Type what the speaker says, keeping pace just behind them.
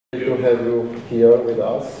To have you here with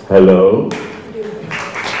us. Hello.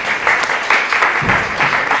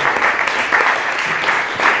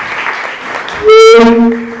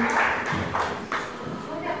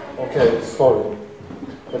 Okay, sorry.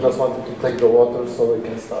 I just wanted to take the water so we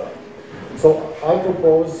can start. So I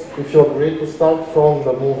propose, if you agree, to start from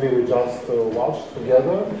the movie we just watched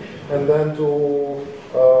together, and then to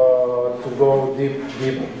go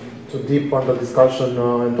deep on the discussion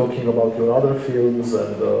and talking about your other films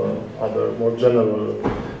and other more general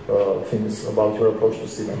things about your approach to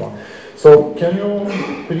cinema. So can you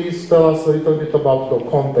please tell us a little bit about the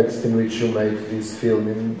context in which you made this film,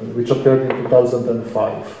 which appeared in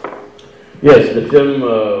 2005? Yes, the film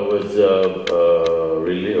was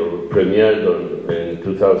really premiered in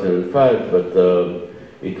 2005, but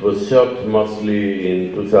it was shot mostly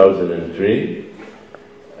in 2003,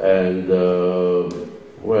 and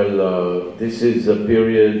this is a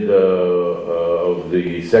period of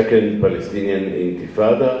the second Palestinian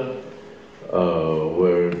Intifada,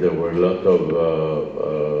 where there were a lot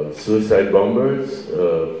of suicide bombers,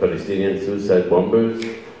 Palestinian suicide bombers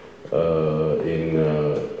in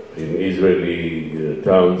Israeli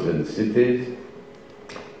towns and cities,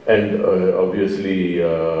 and obviously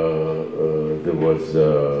there was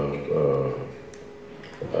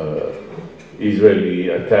Israeli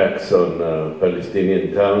attacks on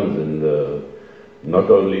Palestinian towns, and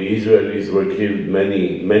not only Israelis were killed,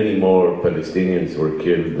 many more Palestinians were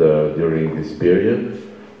killed during this period.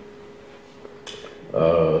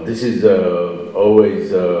 This is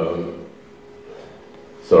always,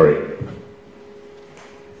 sorry.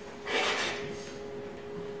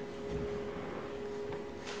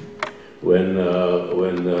 When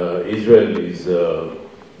Israel is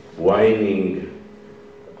whining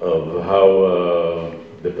of how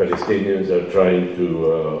the Palestinians are trying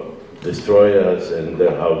to destroy us and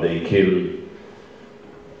how they kill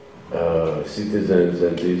citizens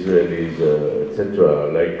and Israelis, etc.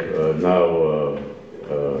 Like now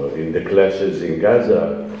in the clashes in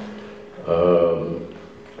Gaza,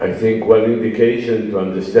 I think one indication to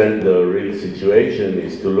understand the real situation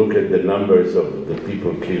is to look at the numbers of the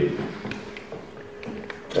people killed.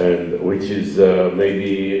 And which is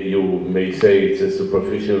maybe you may say it's a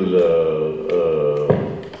superficial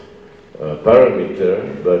parameter,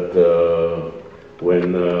 but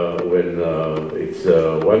when it's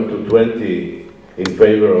 1 to 20 in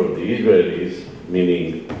favor of the Israelis,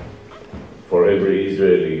 meaning for every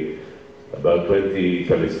Israeli about 20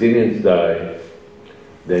 Palestinians die,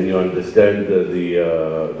 then you understand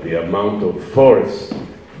the amount of force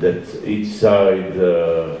that each side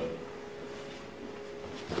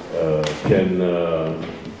can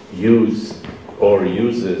use or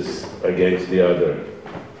uses against the other.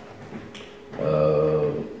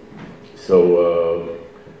 So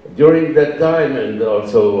during that time, and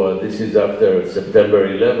also this is after September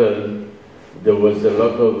 11, there was a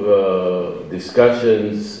lot of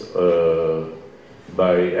discussions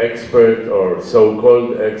by experts or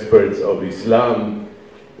so-called experts of Islam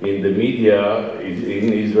in the media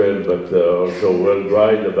in Israel, but also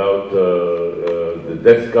worldwide, about the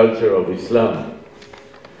death culture of Islam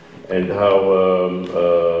and how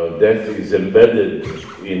death is embedded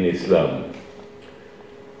in Islam.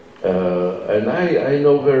 And I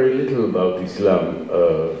know very little about Islam,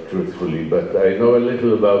 truthfully, but I know a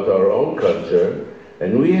little about our own culture,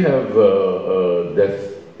 and we have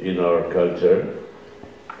death in our culture.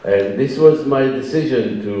 And this was my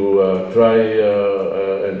decision to try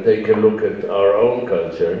and take a look at our own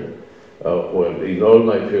culture. Well, in all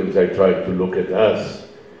my films I tried to look at us.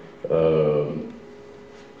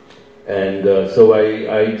 So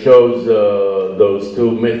I chose those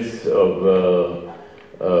two myths of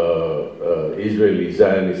Israeli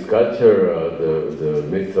Zionist culture, the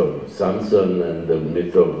myth of Samson and the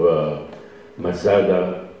myth of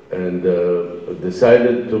Masada, and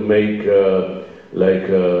decided to make like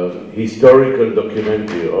a historical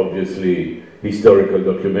documentary, obviously historical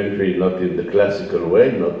documentary, not in the classical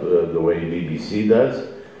way, not the way BBC does,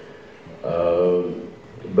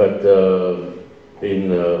 but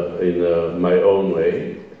in my own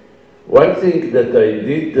way. One thing that I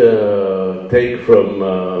did take from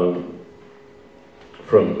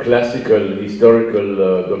classical historical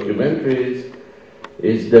documentaries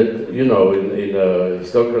is that, you know, in a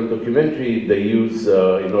historical documentary they use,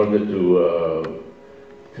 in order to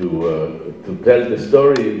tell the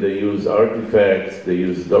story, they use artifacts, they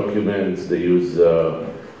use documents, they use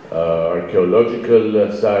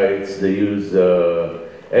archaeological sites, they use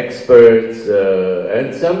experts,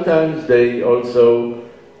 and sometimes they also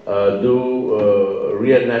do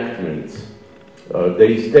reenactments.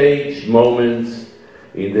 They stage moments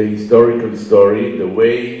in the historical story, the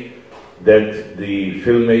way that the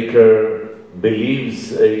filmmaker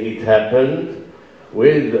believes it happened,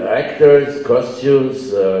 with actors,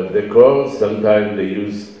 costumes, decor. Sometimes they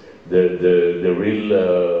use the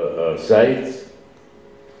real sites,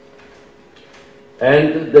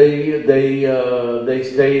 and they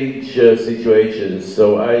stage situations.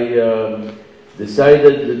 So I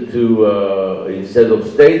decided to, instead of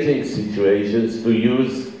staging situations, to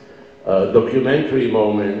use documentary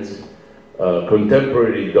moments,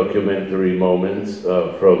 contemporary documentary moments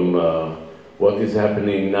from what is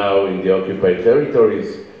happening now in the occupied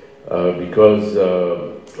territories, because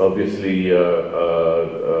obviously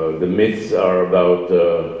the myths are about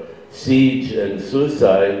siege and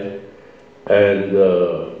suicide, and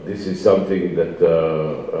this is something that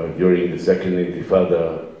during the Second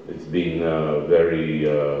Intifada it's been very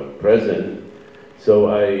present. So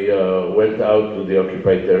I went out to the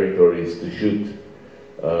occupied territories to shoot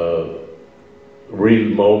real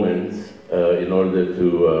moments in order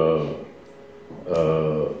to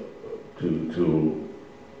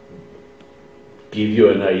give you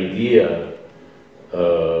an idea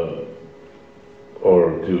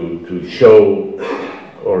or to show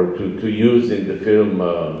or to use in the film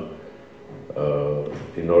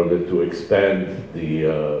in order to expand the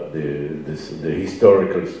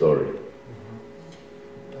historical story.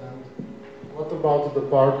 And what about the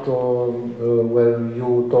part where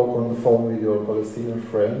you talk on the phone with your Palestinian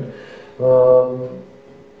friend?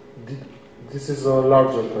 This is a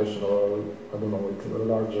larger question, or I don't know, it's a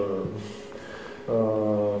larger.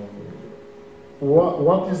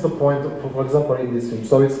 What is the point, for example, in this film?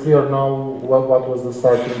 So it's clear now what was the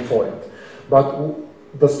starting point, but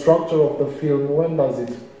the structure of the film, when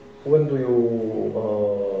do you,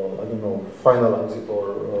 I don't know, finalize it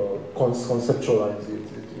or conceptualize it?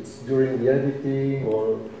 It's during the editing,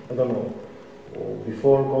 or I don't know, or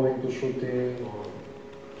before going to shooting, or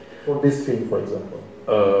for this film, for example?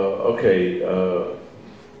 Okay,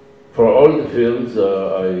 for all the films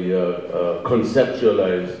I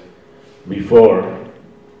conceptualized before,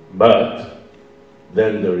 but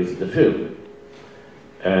then there is the film.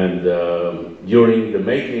 And during the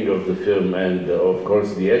making of the film and of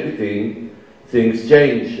course the editing, things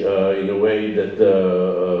change in a way that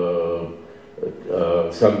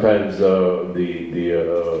sometimes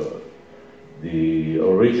the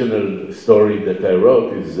original story that I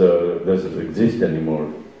wrote doesn't exist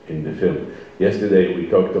anymore in the film. Yesterday we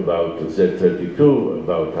talked about Z32,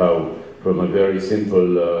 about how from a very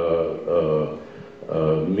simple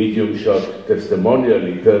medium shot testimonial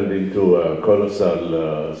it turned into a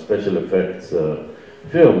colossal special effects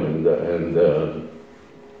film, and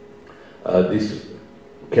this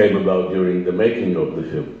came about during the making of the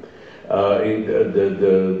film.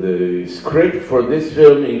 The script for this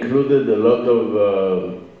film included a lot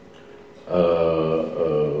of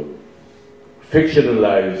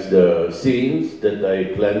fictionalized scenes that I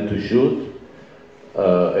planned to shoot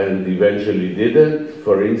and eventually didn't.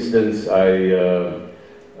 For instance,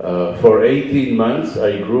 for 18 months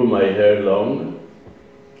I grew my hair long,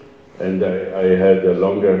 and I had a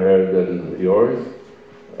longer hair than yours,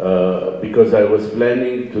 because I was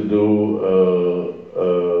planning to do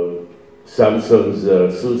Samson's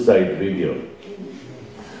suicide video,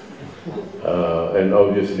 and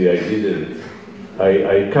obviously I didn't.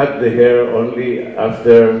 I cut the hair only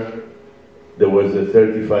after there was a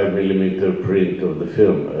 35mm print of the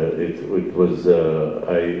film. It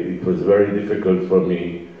was very difficult for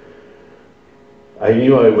me. I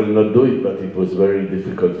knew I will not do it, but it was very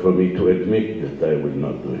difficult for me to admit that I will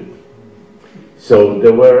not do it. So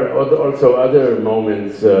there were also other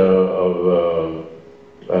moments of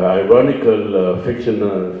ironical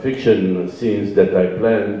fiction scenes that I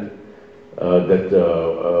planned, that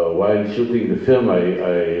while shooting the film I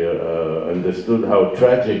understood how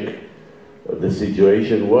tragic the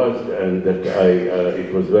situation was, and that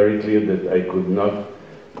it was very clear that I could not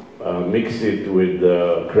mix it with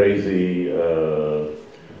crazy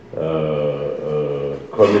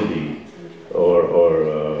comedy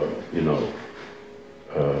or you know,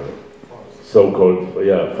 so-called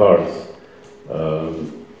farce.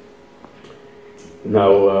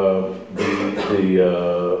 Now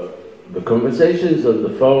the conversations on the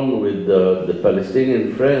phone with the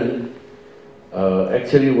Palestinian friend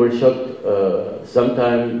actually were shot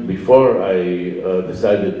sometime before I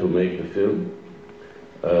decided to make the film,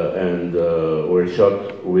 and were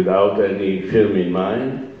shot without any film in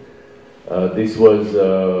mind. This was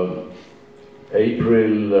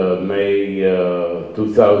April, May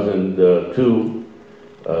 2002,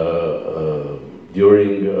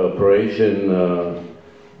 during Operation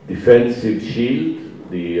Defensive Shield,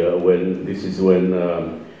 when this is when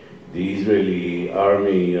the Israeli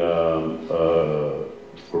army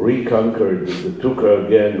reconquered, took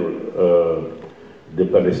again the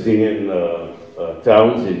Palestinian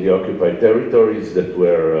towns in the occupied territories that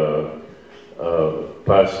were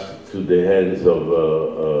passed to the hands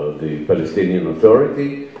of the Palestinian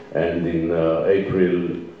Authority, and in April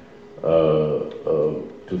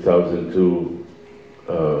 2002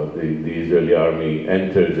 the Israeli army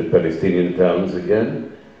entered the Palestinian towns again.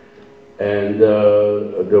 And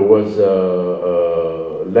there was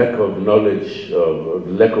a lack of knowledge,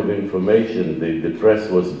 lack of information. The press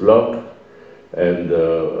was blocked, and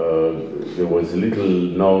there was little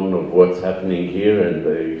known of what's happening here. And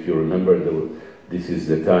if you remember, this is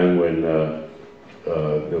the time when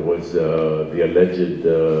there was the alleged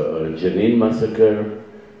Jenin massacre.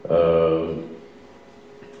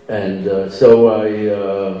 So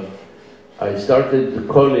I started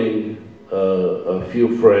calling a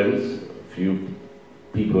few friends, few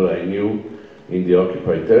people I knew in the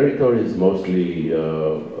occupied territories, mostly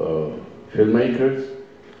filmmakers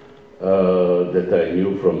that I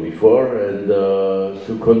knew from before, and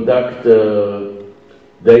to conduct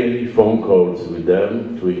daily phone calls with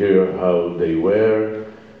them to hear how they were,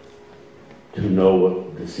 to know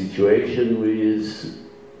what the situation is,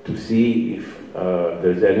 to see if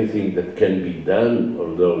there's anything that can be done,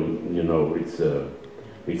 although, you know, it's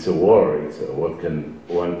a war. What can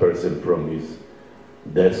one person from his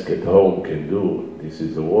desk at home can do? This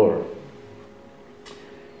is a war.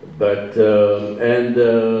 But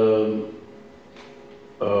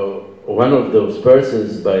one of those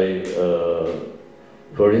persons,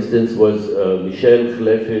 for instance, was Michel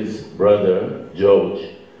Khlefi's brother, George,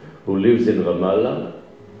 who lives in Ramallah,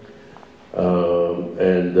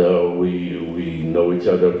 and we know each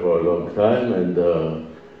other for a long time,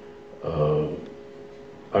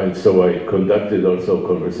 and so I conducted also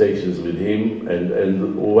conversations with him,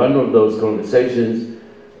 and one of those conversations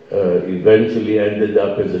eventually ended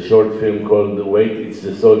up as a short film called "Wait, It's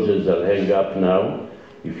the Soldiers, I'll Hang Up Now."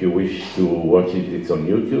 If you wish to watch it, it's on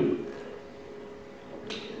YouTube.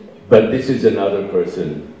 But this is another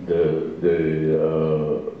person, the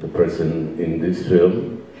person in this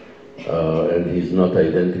film, and he's not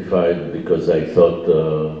identified because I thought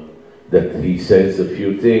that he says a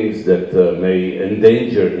few things that may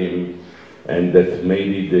endanger him, and that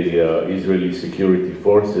maybe the Israeli security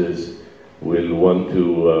forces will want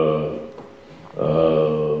to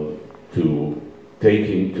take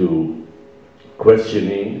him to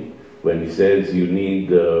questioning when he says you need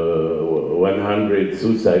 100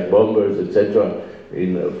 suicide bombers, etc.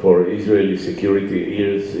 For Israeli security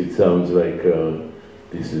ears, it sounds like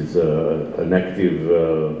this is an active,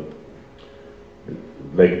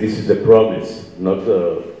 like this is a promise, not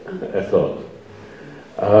a thought.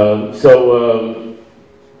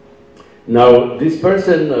 Now this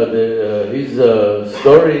person, his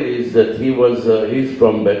story is that he's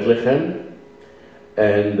from Bethlehem,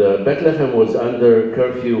 and Bethlehem was under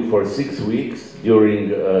curfew for 6 weeks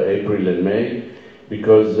during April and May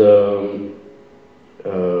because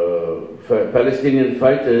Palestinian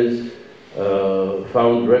fighters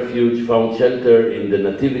found refuge, found shelter in the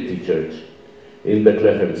Nativity Church in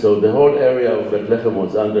Bethlehem. So the whole area of Bethlehem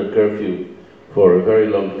was under curfew for a very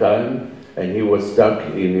long time, and he was stuck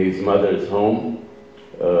in his mother's home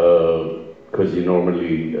because he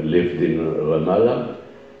normally lived in Ramallah.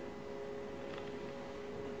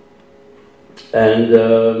 And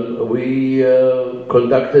we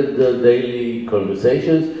conducted daily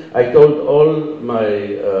conversations. I told all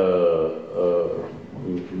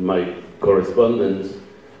my correspondents,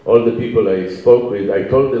 all the people I spoke with, I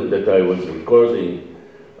told them that I was recording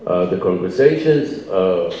the conversations,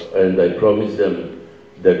 and I promised them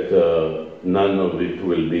that none of it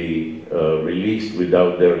will be released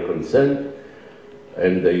without their consent,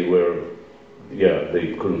 and they were,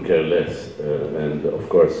 they couldn't care less, and of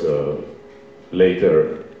course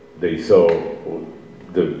later they saw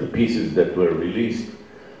the pieces that were released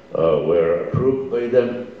were approved by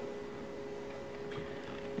them.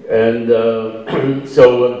 And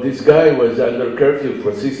so this guy was under curfew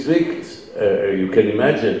for 6 weeks. You can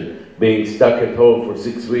imagine being stuck at home for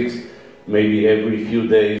 6 weeks, maybe every few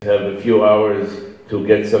days have a few hours to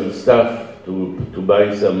get some stuff, to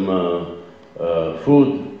buy some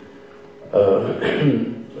food.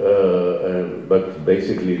 But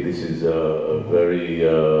basically this is a very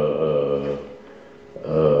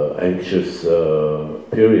anxious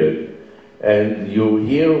period. And you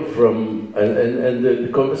hear from, and the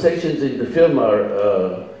conversations in the film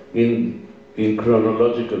are in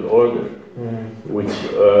chronological order, which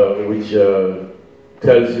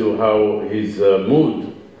tells you how his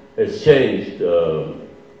mood has changed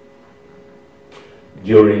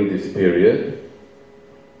during this period.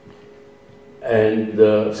 And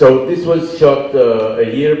so this was shot a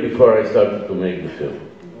year before I started to make the film.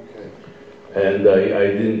 Okay. And I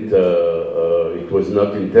didn't, it was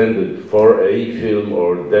not intended for a film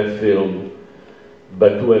or the film,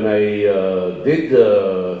 but when I did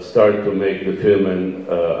start to make the film and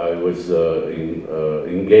I was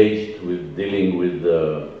engaged with dealing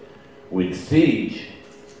with Siege,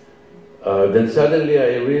 then suddenly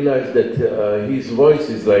I realized that his voice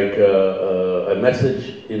is like a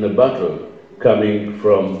message in a bottle coming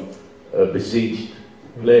from a besieged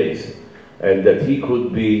place, and that he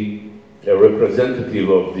could be a representative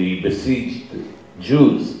of the besieged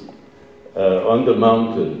Jews on the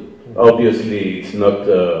mountain. Obviously, it's not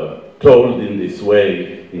told in this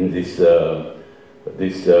way, in this very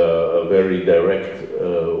direct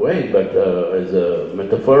way, but as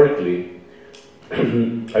metaphorically,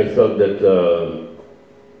 I thought that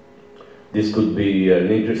this could be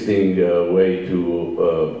an interesting way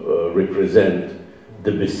to represent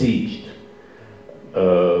the besieged.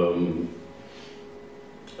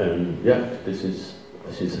 And yeah, this is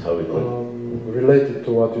how it went. Related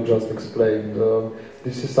to what you just explained,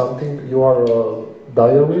 this is something, you are a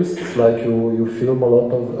diarist, like you film a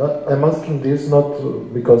lot of, I'm asking this not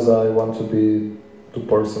because I want to be too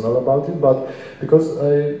personal about it, but because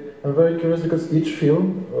I'm very curious, because each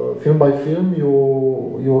film, film by film,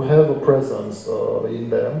 you have a presence in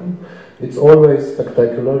them. It's always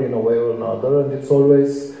spectacular in a way or another, and it's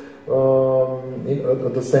always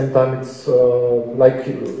at the same time it's like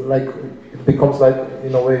it becomes like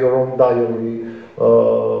in a way your own diary.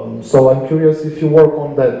 So I'm curious if you work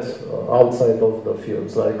on that outside of the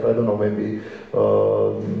films, like I don't know, maybe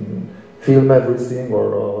film everything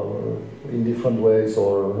or in different ways,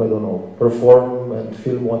 or I don't know, perform and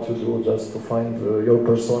film what you do just to find your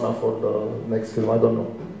persona for the next film. I don't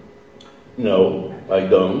know. No, I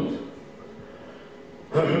don't.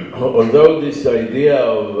 Although this idea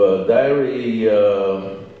of diary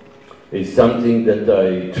is something that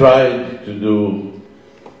I tried to do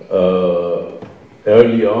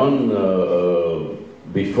early on,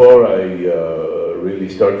 before I really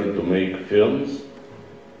started to make films.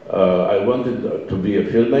 I wanted to be a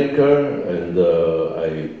filmmaker, and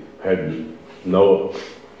I had no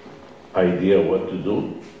idea what to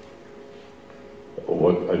do,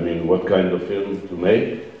 what kind of film to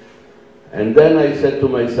make. And then I said to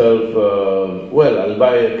myself, well, I'll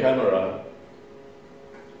buy a camera,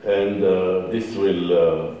 and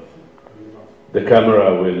the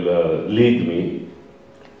camera will lead me,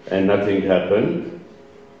 and nothing happened.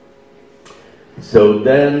 So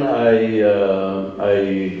then I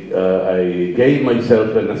gave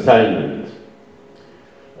myself an assignment,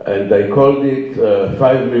 and I called it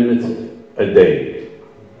 5 minutes a day.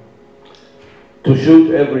 To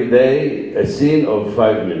shoot every day a scene of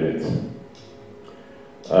 5 minutes,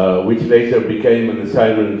 which later became an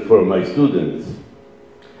assignment for my students.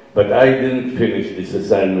 But I didn't finish this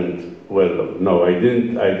assignment. Well, no, I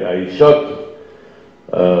didn't. I shot.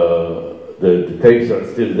 The tapes are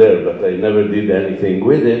still there, but I never did anything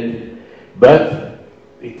with it. But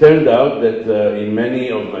it turned out that in many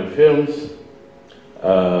of my films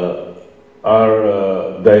are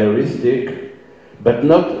diaristic, but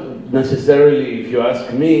not necessarily, if you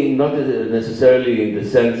ask me, not necessarily in the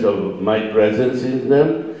sense of my presence in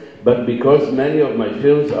them, but because many of my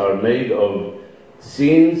films are made of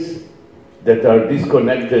scenes that are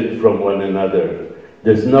disconnected from one another.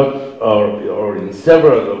 There's not, or in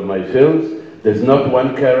several of my films, there's not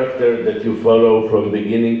one character that you follow from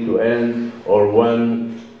beginning to end, or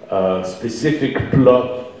one specific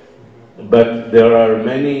plot, but there are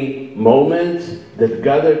many moments that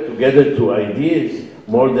gather together to ideas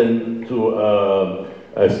more than to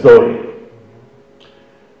a story.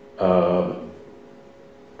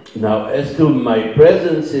 Now, as to my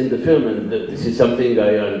presence in the film, and this is something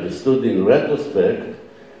I understood in retrospect,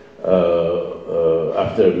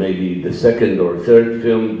 after maybe the second or third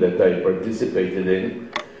film that I participated in,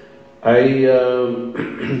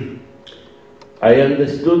 I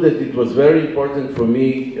understood that it was very important for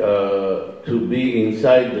me to be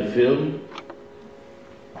inside the film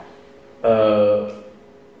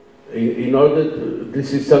in order to,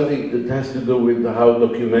 this is something that has to do with how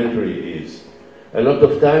documentary is. A lot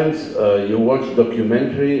of times you watch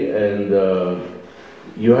documentary and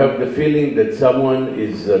you have the feeling that someone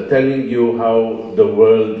is telling you how the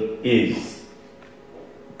world is,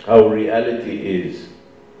 how reality is.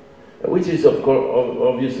 Which is, of course,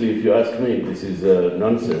 obviously, if you ask me, this is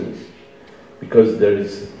nonsense, because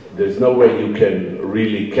there's no way you can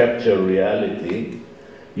really capture reality.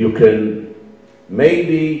 You can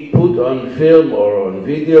maybe put on film or on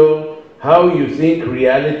video how you think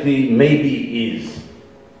reality maybe is,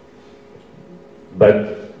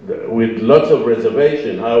 but with lots of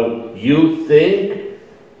reservation, how you think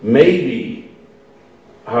maybe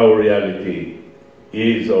how reality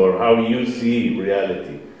is or how you see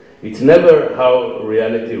reality. It's never how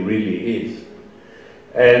reality really is.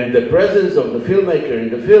 And the presence of the filmmaker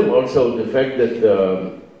in the film, also the fact that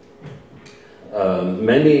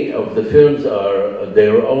many of the films are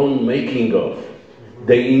their own making of.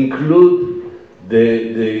 They include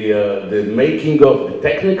the making of, the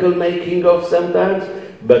technical making of sometimes,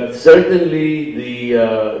 but certainly the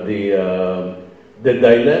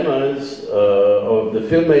dilemmas of the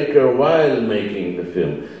filmmaker while making the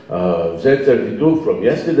film. Z32 from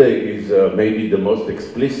yesterday is maybe the most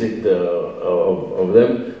explicit of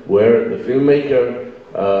them, where the filmmaker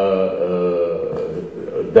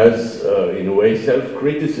does, in a way,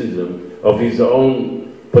 self-criticism of his own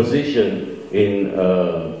position in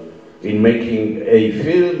making a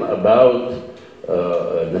film about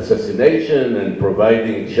an assassination and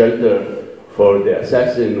providing shelter for the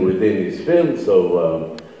assassin within his film.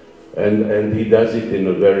 So, and he does it in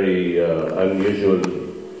a very unusual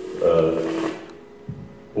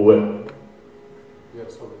way.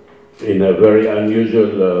 In a very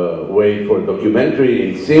unusual way for documentary,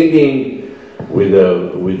 in singing with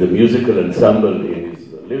a musical ensemble in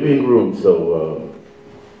his living room. So,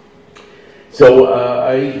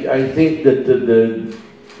 I think that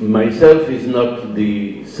myself is not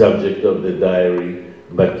the subject of the diary,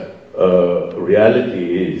 but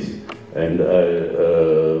reality is, and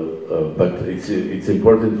but it's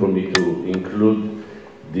important for me to include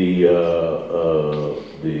the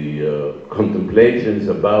contemplations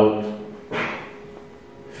about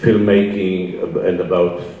filmmaking and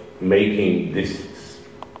about making this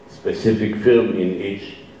specific film in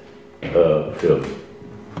each film.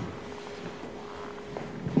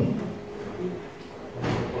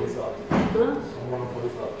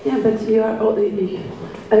 Yeah, but you are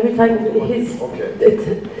every time he's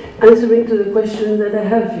answering to the question that I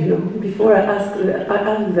have, before I ask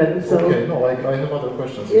them. So. Okay, no, I have other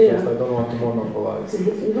questions. Yeah. Just I don't want to monopolize.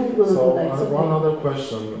 Don't monopolize. So one other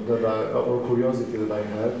question that or curiosity that I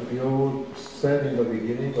have, you said in the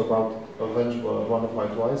beginning about One of My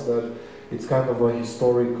Twice that it's kind of a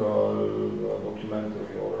historical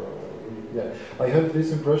documentary or. Yeah, I have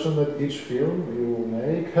this impression that each film you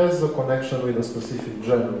make has a connection with a specific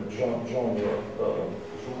genre.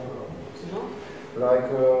 Like,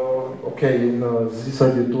 okay, in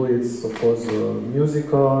Z32 it's of course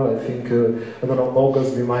musical. I think, I don't know,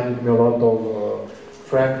 August reminded me a lot of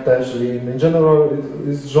Frank Tashlin. In general,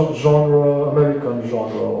 it's genre, American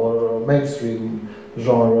genre or mainstream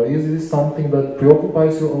genre. Is this something that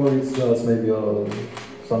preoccupies you, or it's just maybe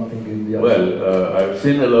something in the Well, I've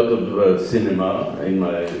seen a lot of cinema in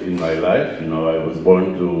my life. I was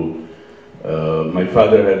born to. My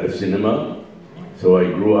father had a cinema, so I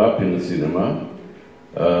grew up in the cinema.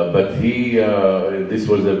 But this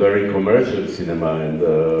was a very commercial cinema, and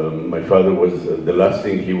my father was the last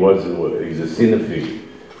thing he was. He's a cinephile.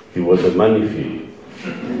 He was a moneyphile.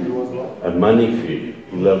 He was what? A moneyphile.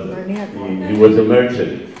 He loved. He was a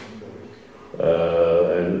merchant.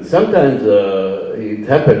 And sometimes it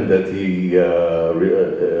happened that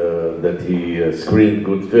he screened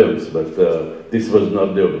good films, but this was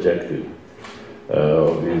not the objective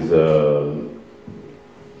of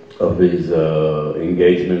his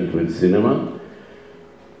engagement with cinema.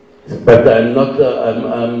 But I'm not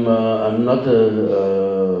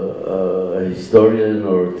a historian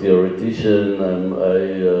or theoretician.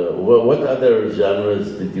 What other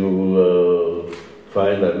genres did you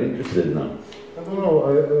find I'm interested now? I don't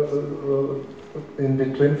know, in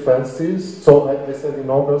between fancies, so I said in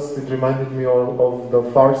August, it reminded me of the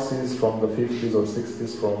farces from the 50s or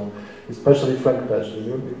 60s, from especially Frank Tashlin.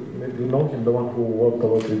 You know him, the one who worked a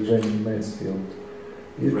lot with Jane Mansfield.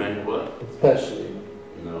 Frank what? Tashlin.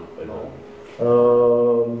 No, I don't.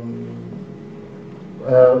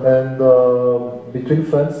 And between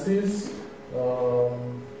fancies, I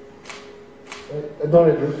don't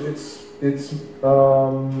know, it's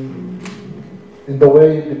in the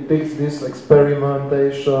way it depicts this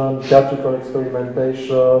experimentation, theatrical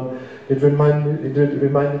experimentation. It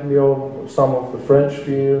reminded me of some of the French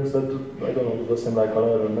films that, I don't know, the same like I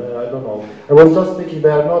don't know. I was just thinking they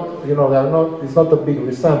are not, it's not a big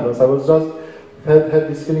resemblance. I was just had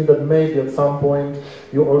this feeling that maybe at some point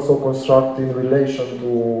you also construct in relation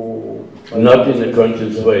to... Not in a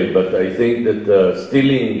conscious way, but I think that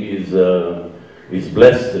stealing is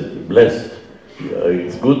blessed.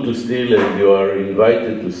 It's good to steal, and you are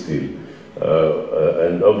invited to steal.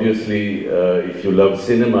 And obviously, if you love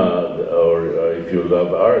cinema or if you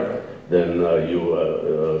love art, then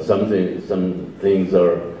some things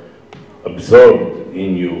are absorbed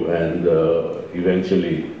in you, and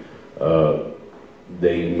eventually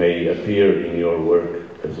they may appear in your work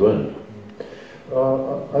as well.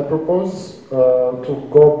 I propose to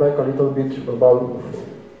go back a little bit about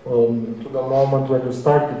to the moment when you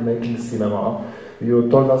started making cinema. You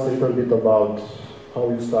told us a little bit about how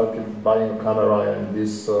you started buying a camera and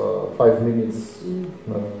this 5 minutes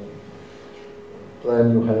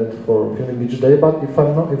plan you had for filming each day. But if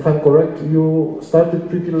I'm correct, you started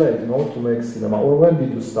pretty late, no, to make cinema. Or when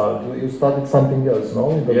did you start? You started something else,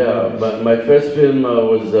 no? Yeah, but my first film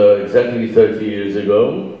was exactly 30 years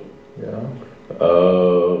ago. Yeah.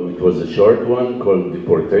 It was a short one called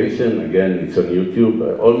Deportation. Again, it's on YouTube.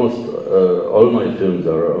 Almost all my films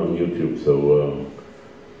are on YouTube, so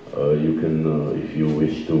you can, if you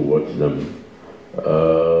wish to watch them.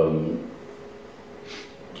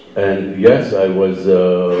 And yes, I was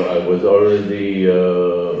already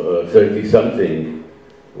 30-something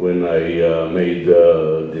when I made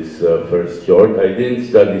this first short. I didn't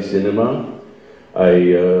study cinema.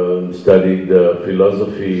 I studied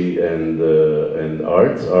philosophy and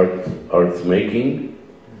arts making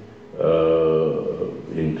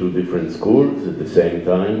in 2 different schools at the same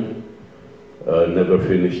time. Never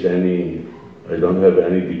finished any. I don't have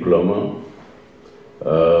any diploma.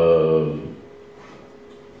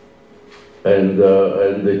 And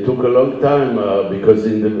it took a long time because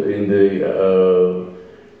in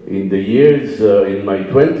the years in my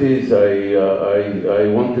 20s, I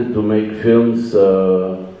wanted to make films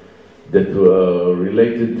that were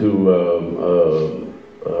related to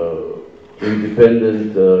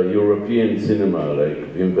independent European cinema,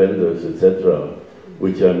 like Wim Wenders, etc.,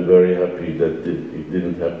 which I'm very happy that it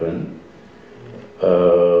didn't happen.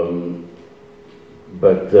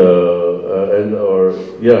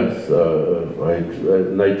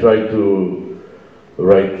 I tried to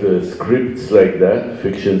write scripts like that,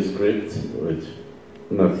 fiction scripts, which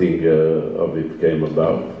nothing of it came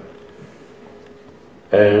about.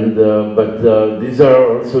 And but these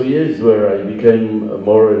are also years where I became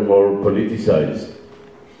more and more politicized,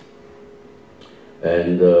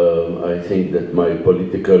 and I think that my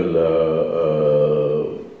political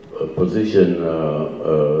position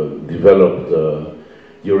developed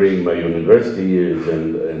during my university years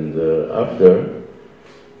and after.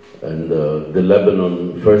 And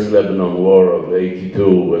the first Lebanon War of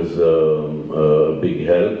 '82 was a big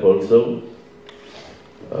help also.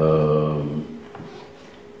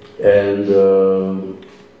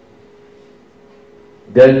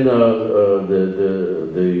 Then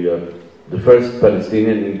the first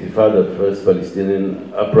Palestinian Intifada, first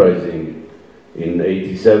Palestinian uprising in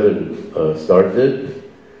 '87 started.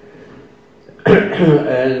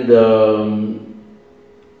 And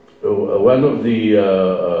one of the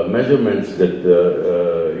measurements that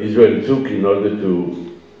Israel took in order to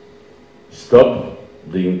stop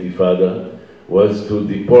the Intifada was to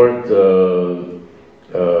deport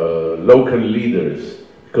local leaders,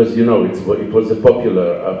 because it was a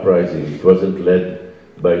popular uprising. It wasn't led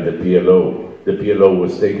by the PLO. The PLO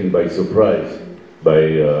was taken by surprise by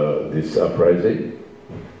this uprising.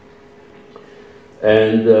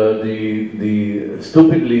 And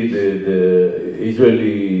stupidly, the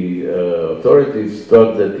Israeli authorities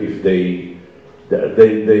thought that if they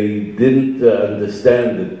didn't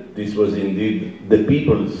understand that this was indeed the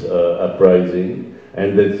people's uprising,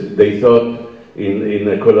 and that they thought in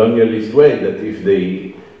a colonialist way that if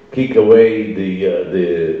they kick away the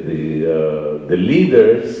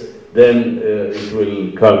leaders, then it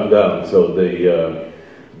will calm down. So they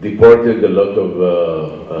deported a lot of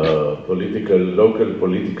local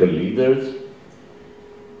political leaders.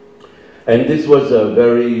 And this was a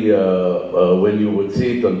very, when you would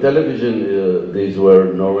see it on television, these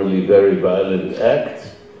were normally very violent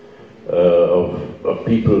acts of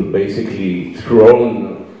people basically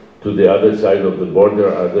thrown to the other side of the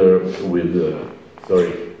border,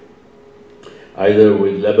 either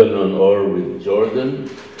with Lebanon or with Jordan,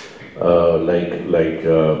 like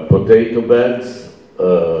potato bags,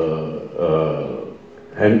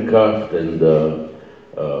 handcuffed and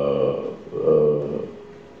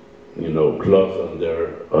cloth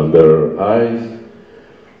on their eyes,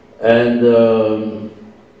 and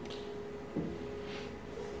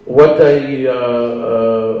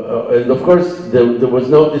and of course there was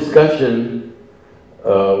no discussion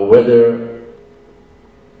whether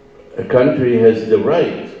a country has the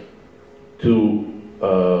right to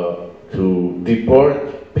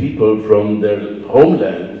deport people from their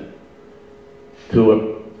homeland to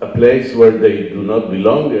a place where they do not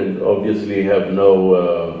belong and obviously have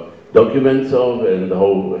no documents of and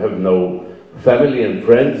have no family and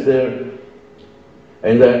friends there.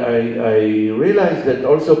 And I realized that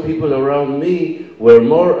also people around me were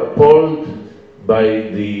more appalled by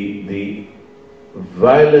the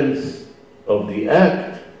violence of the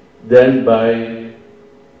act than by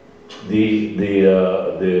the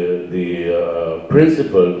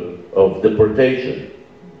principle of deportation,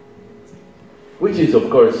 which is of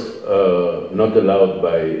course not allowed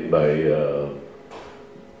by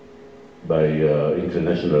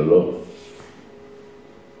international law.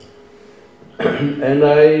 And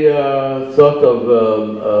I thought of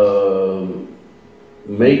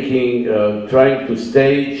trying to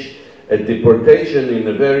stage a deportation in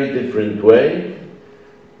a very different way,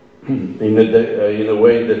 in a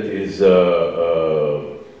way that is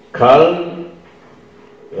calm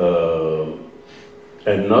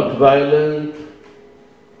and not violent,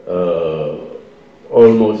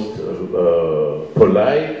 almost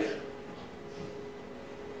polite.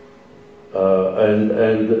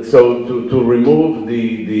 And so to remove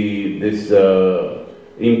this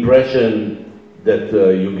impression that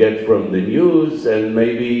you get from the news, and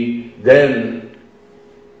maybe then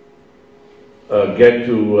get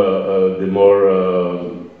to the more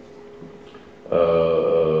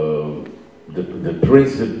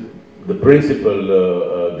the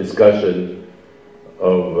principal discussion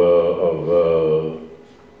of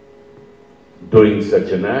doing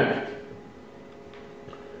such an act.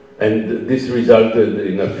 And this resulted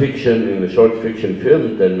in a short fiction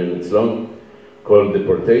film, 10 minutes long, called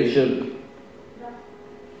Deportation.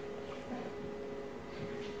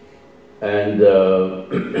 And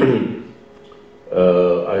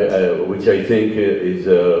which I think is,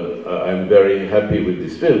 I'm very happy with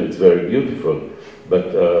this film. It's very beautiful.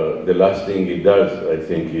 But the last thing it does, I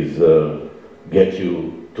think, is get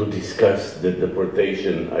you to discuss the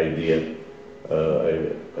deportation idea.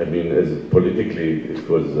 I mean, as politically, it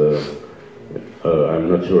was, I'm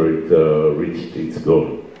not sure it reached its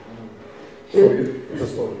goal.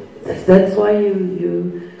 That's why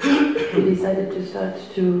you decided to start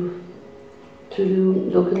to do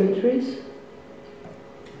documentaries?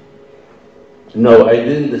 No, I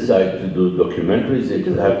didn't decide to do documentaries. It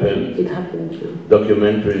happened. It happened.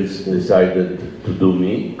 Documentaries decided to do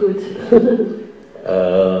me. Good.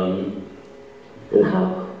 And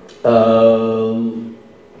how?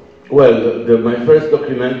 Well, my first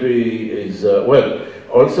documentary is,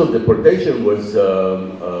 also Deportation was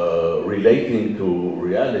relating to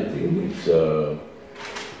reality. It's,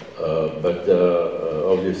 but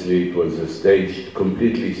obviously it was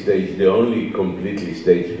completely staged, the only completely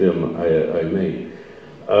staged film I made.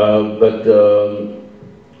 But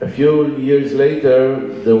a few years later,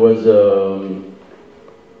 there was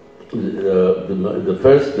the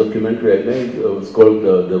first documentary I made was called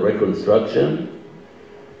The Reconstruction,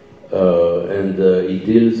 and it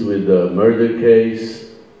deals with a murder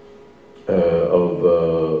case of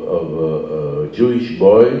a Jewish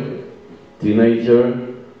boy, teenager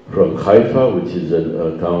from Haifa, which is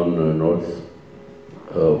a town in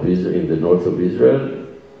the north of Israel.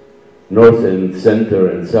 North and center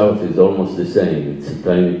and south is almost the same. It's a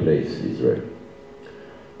tiny place, Israel.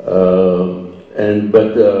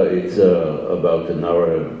 But it's about an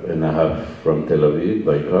hour and a half from Tel Aviv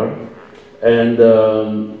by car. And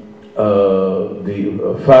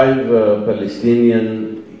the 5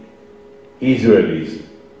 Palestinian Israelis,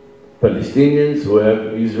 Palestinians who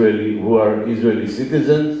are Israeli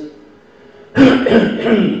citizens,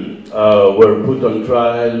 were put on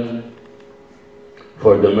trial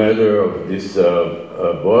for the murder of this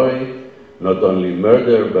boy. Not only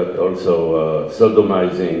murder, but also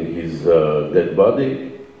sodomizing his dead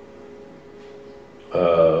body.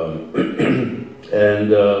 And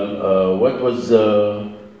what was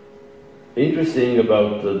interesting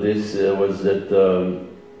about this was that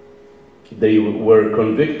they were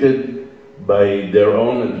convicted by their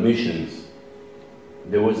own admissions.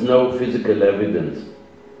 There was no physical evidence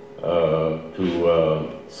to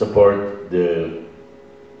support the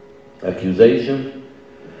accusation.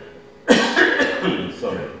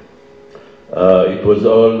 Sorry. It was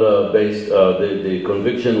all based, the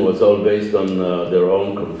conviction was all based on their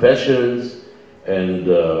own confessions and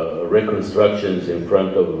reconstructions in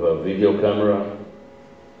front of a video camera.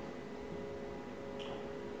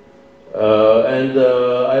 And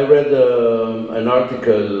I read an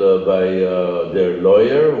article by their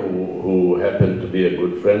lawyer, who happened to be a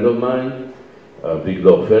good friend of mine,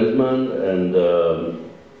 Victor Feldman, and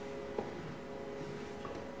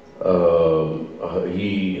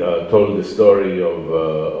he told the story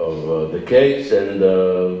of the case, and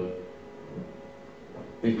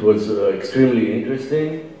it was extremely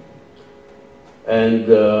interesting. And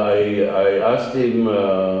I asked him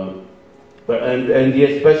And he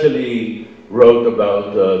especially wrote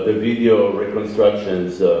about the video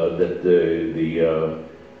reconstructions that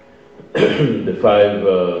the five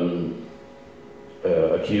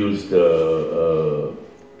accused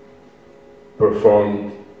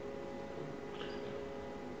performed.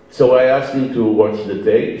 So I asked him to watch the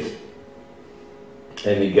tapes,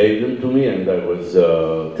 and he gave them to me, and I was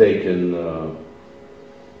taken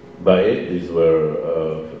by it. These were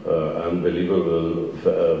unbelievable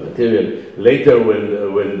material. Later,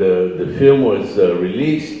 when the film was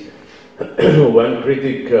released, one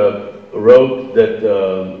critic wrote that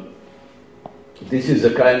this is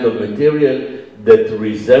a kind of material that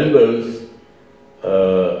resembles,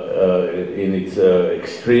 in its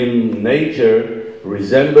extreme nature,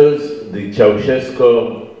 resembles the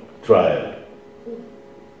Ceausescu trial.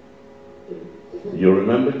 You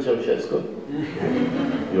remember Ceausescu?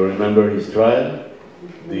 You remember his trial?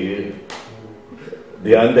 The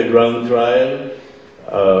underground trial?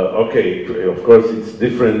 Okay, of course it's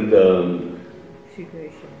different.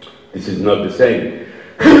 This is not the same.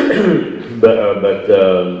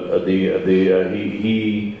 but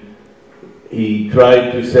he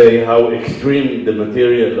tried to say how extreme the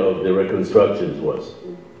material of the reconstructions was.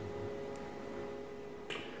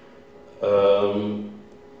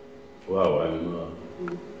 Wow, I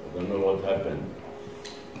don't know what happened.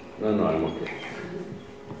 No, I'm okay.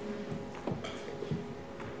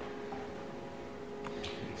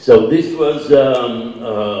 So this was.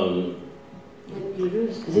 You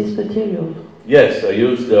used this material. Yes, I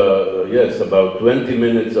used. Yes, about 20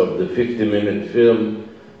 minutes of the 50-minute film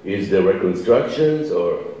is the reconstructions,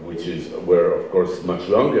 which were of course much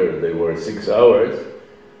longer. They were 6 hours,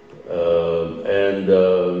 and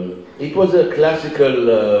it was a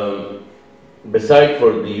classical. Beside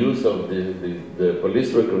for the use of the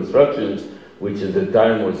police reconstructions, which at the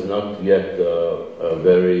time was not yet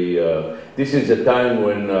very. This is a time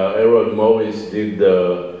when Errol Morris did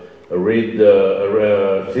read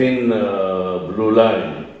a thin blue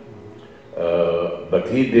line, but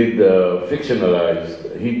he did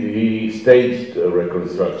fictionalized. He staged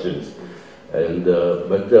reconstructions, and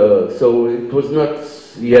so it was not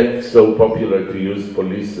yet so popular to use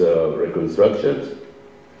police reconstructions.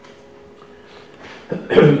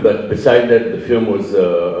 But beside that, the film was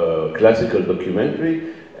a classical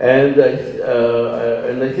documentary, and I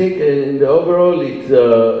think in the overall it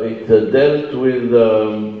dealt with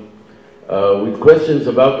questions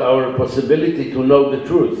about our possibility to know the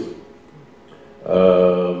truth.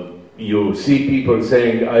 You see people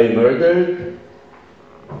saying, "I murdered,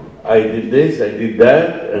 I did this, I did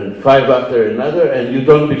that," and five after another, and you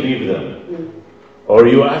don't believe them, or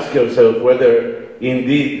you ask yourself whether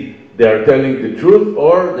indeed they are telling the truth,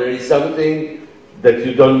 or there is something that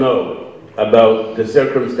you don't know about the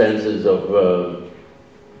circumstances of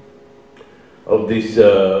this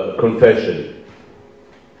confession.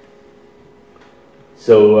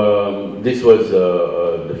 So this was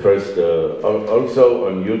the first, also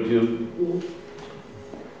on YouTube.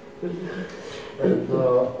 And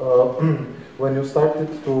when you started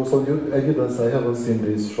to, so evidence, I haven't seen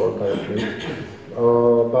this short, I think.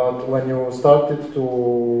 But when you started to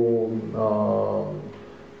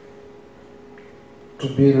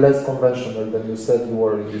be less conventional than you said you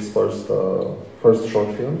were in this first short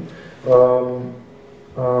film,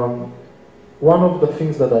 one of the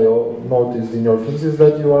things that I noticed in your films is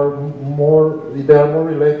that they are more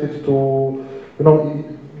related to,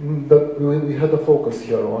 we had a focus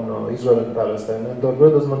here on Israel and Palestine, and the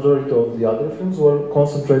greatest majority of the other films were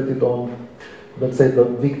concentrated on, let's say, the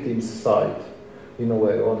victim's side. In a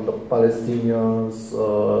way, on the Palestinians,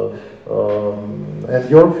 and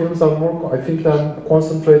your films are more. I think they're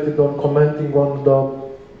concentrated on commenting on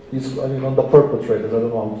on the perpetrators. I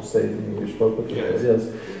don't know how to say it in English. Perpetrators, yes.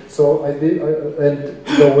 So and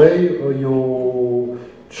the way you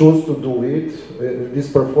choose to do it, this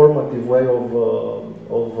performative way of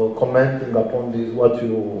commenting upon this, what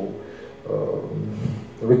you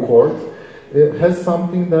record, it has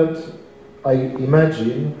something that I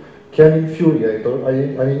imagine can infuriate, or I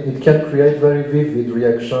mean, it can create very vivid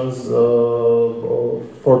reactions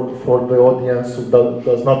for the audience who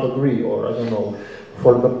does not agree, or I don't know,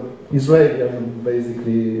 for the Israeli,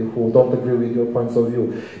 basically, who don't agree with your points of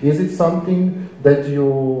view. Is it something that you,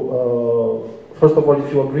 first of all, if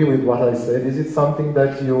you agree with what I said, is it something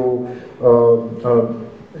that you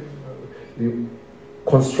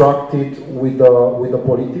constructed with a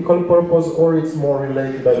political purpose, or it's more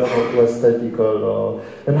related, I don't know, to aesthetical?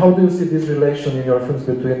 And how do you see this relation in your films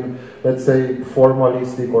between, let's say,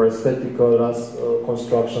 formalistic or aesthetical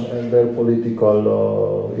construction and their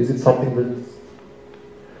political? Is it something that?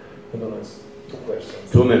 I don't know. It's two questions.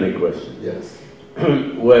 Too many questions. Yes.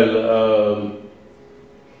 Well,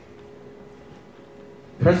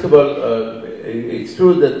 first of all, it's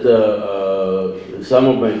true that some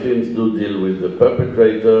of my films do deal with the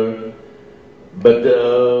perpetrator, but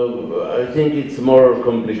I think it's more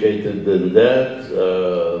complicated than that.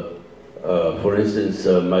 For instance,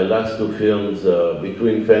 my last two films,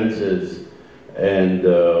 Between Fences and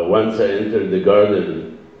Once I Entered the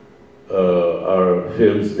Garden, are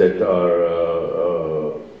films that are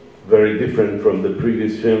very different from the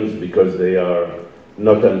previous films because they are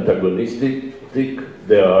not antagonistic,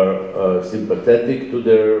 they are sympathetic to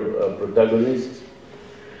their protagonists,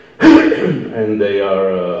 and they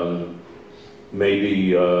are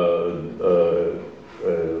maybe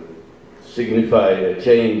signify a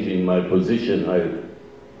change in my position.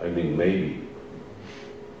 I mean, maybe.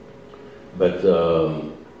 But,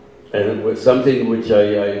 and it was something which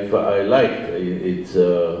I liked.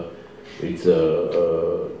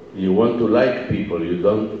 You want to like people, you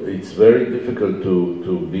don't, it's very difficult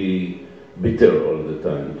to be bitter all the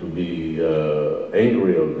time, to be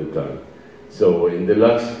angry all the time. So in the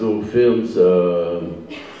last two films,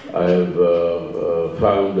 I have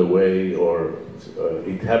found a way, or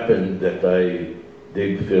it happened that I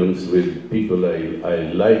did films with people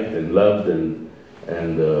I liked and loved and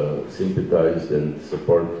sympathized and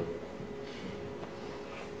support.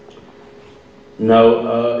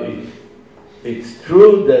 Now, it's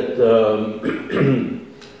true that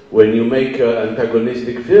when you make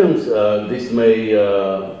antagonistic films, this may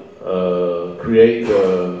create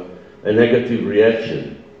a negative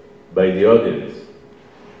reaction by the audience.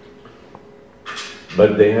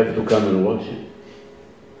 But they have to come and watch it.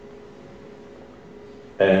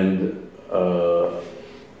 And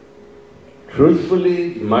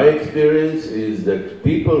truthfully, my experience is that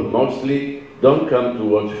people mostly don't come to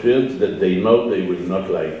watch films that they know they will not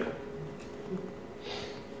like.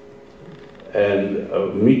 And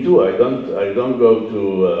me too. I don't go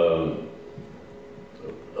to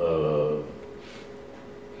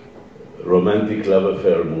romantic love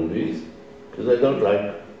affair movies because I don't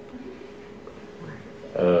like.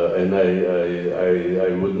 And I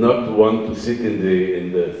would not want to sit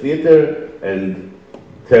in the theater and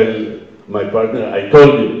tell my partner, I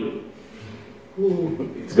told you,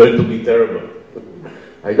 it's going to be terrible.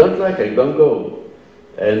 I don't go.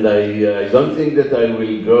 And I don't think that I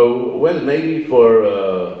will go, well, maybe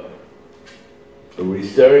for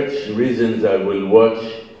research reasons I will watch,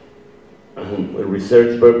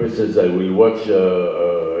 research purposes I will watch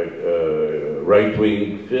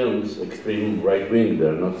right-wing films, extreme right-wing,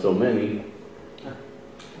 there are not so many.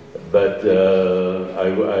 But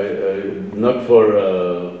not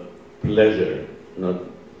for pleasure, not.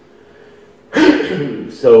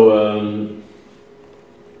 So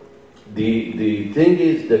the thing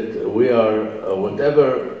is that we are,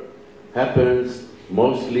 whatever happens,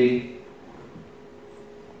 mostly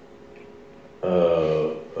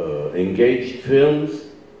engaged films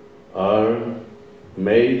are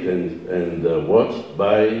made and watched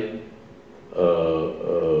by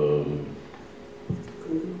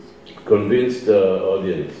convinced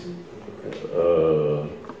audience,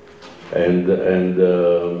 and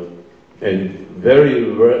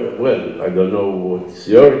very well, I don't know what's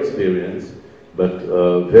your experience, but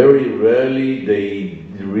very rarely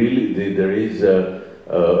there is a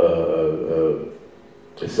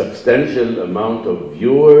substantial amount of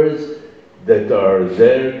viewers that are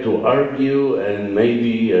there to argue, and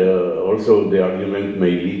maybe also the argument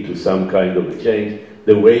may lead to some kind of a change.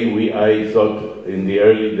 The way I thought in the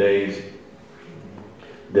early days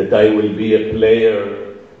that I will be a player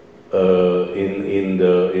in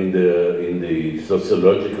the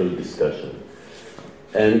sociological discussion.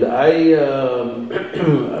 And I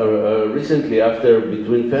recently, after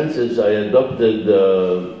Between Fences, I adopted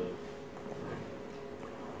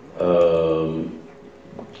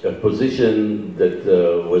a position that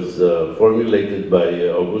was formulated by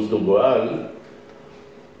Augusto Boal.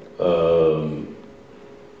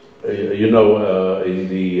 You know, in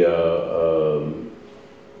the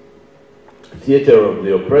Theater of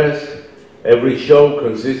the Oppressed, every show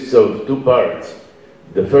consists of two parts.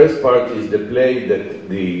 The first part is the play that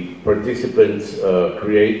the participants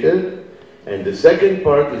created, and the second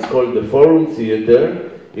part is called the Forum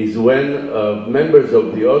Theater, is when members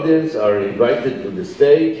of the audience are invited to the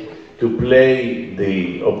stage to play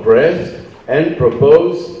the oppressed and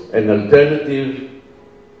propose an alternative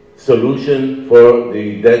solution for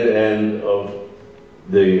the dead end of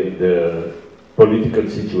the political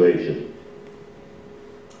situation.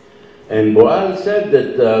 And Boal said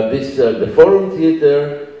that the Forum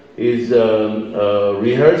Theater is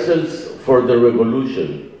rehearsals for the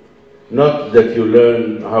revolution. not that you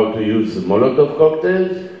learn how to use Molotov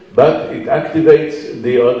cocktails, but it activates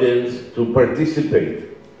the audience to participate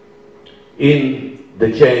in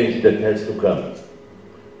the change that has to come.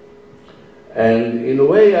 And in a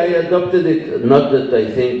way I adopted it, not that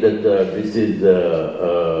I think that this is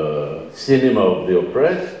cinema of the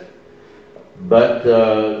oppressed, but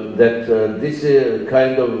that this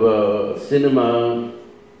kind of cinema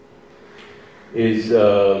is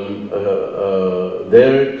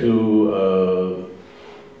there to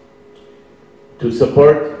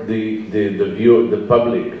support the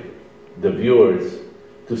public, the viewers,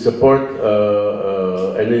 to support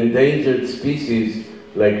an endangered species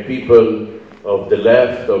like people of the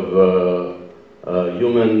left, of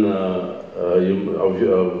human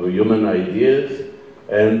ideas,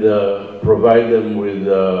 and provide them with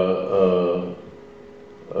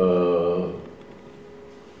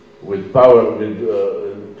power,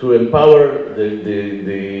 to empower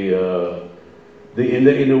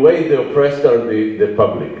in a way the oppressed are the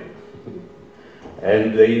public,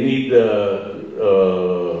 and they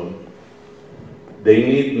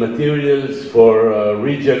need materials for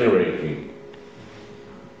regenerating.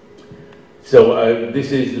 So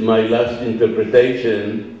this is my last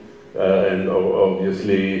interpretation, and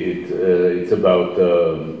obviously it's about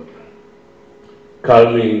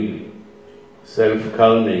calming,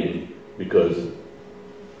 self-calming, because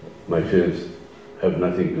my films have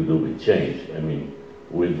nothing to do with change. I mean,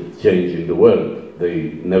 with change in the world.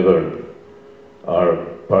 They never are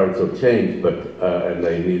parts of change, but and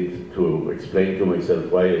I need to explain to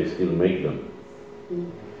myself why I still make them.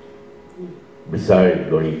 Besides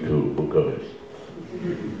going to Bucharest.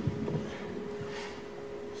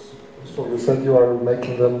 So you said you are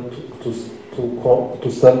making them to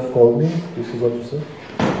self-calming? This is what you said?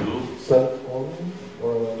 Self-calming?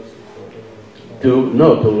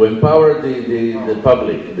 To empower the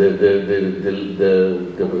public,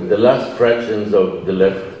 the last fractions of the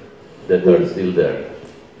left that are still there.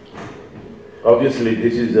 Obviously,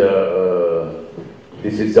 this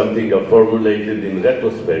is something I formulated in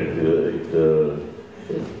retrospect.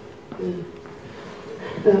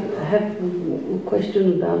 I have a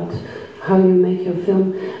question about how you make your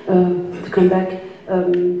film. To come back,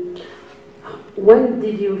 when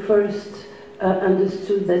did you first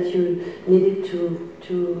understood that you needed to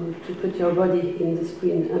put your body in the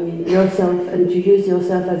screen? I mean, yourself, and to use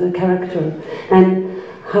yourself as a character. And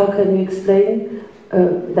how can you explain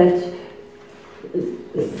that?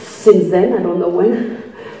 Since then, I don't know when,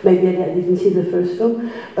 maybe I didn't see the first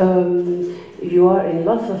film, you are in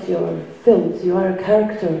lots of your films, you are a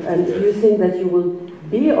character, and you think that you will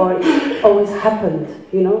be, or it always happened,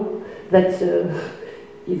 you know, that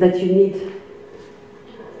you need?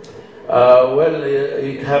 Well,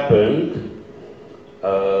 it happened.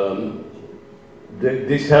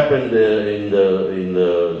 This happened in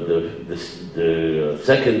the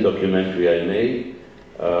second documentary I made,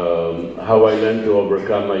 How I Learned to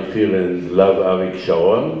Overcome My Fear and Love Arik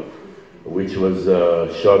Sharon, which was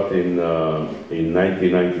shot in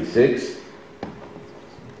 1996.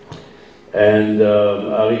 And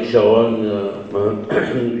Arik Sharon,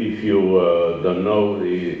 if you don't know,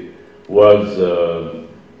 he was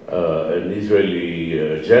an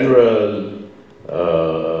Israeli general,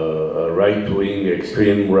 a right-wing,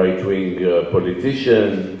 extreme right-wing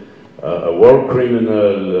politician, a war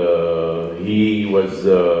criminal. He was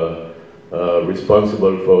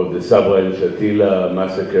responsible for the Sabra and Shatila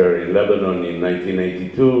massacre in Lebanon in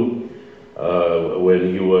 1982,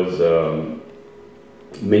 when he was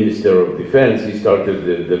Minister of Defense. He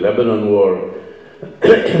started the Lebanon War,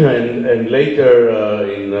 and later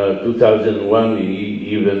in 2001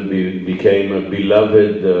 he even became a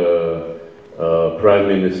beloved Prime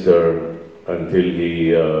Minister until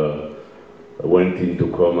he went into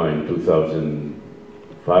coma in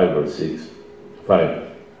 2005 or 6.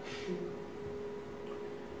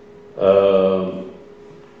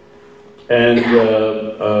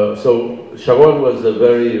 So Sharon was a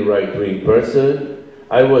very right-wing person.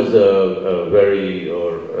 I was a very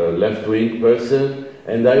left-wing person,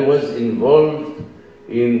 and I was involved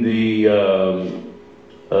in the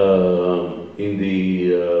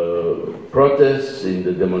protests, in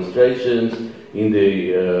the demonstrations, in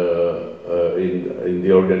the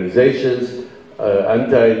organizations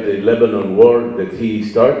anti the Lebanon war that he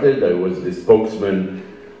started. I was the spokesman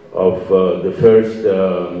of the first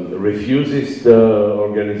refusist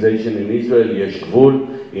organization in Israel, Yesh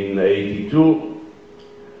Gvul, in '82.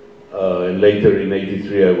 And later in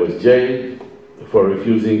 '83 I was jailed for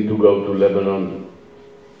refusing to go to Lebanon,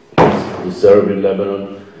 to serve in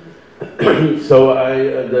Lebanon. So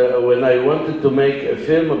when I wanted to make a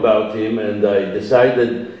film about him, and I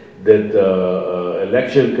decided that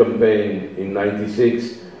election campaign in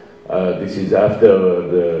 '96. This is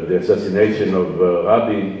after the assassination of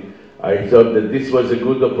Rabin. I thought that this was a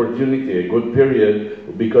good opportunity, a good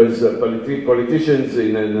period, because politicians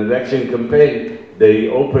in an election campaign, they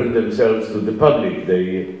open themselves to the public,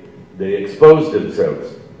 they expose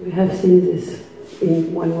themselves. We have seen this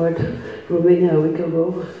in one word, Romania a week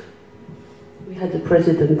ago. We had the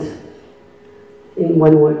president in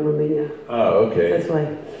one word, Romania. Ah, okay. That's why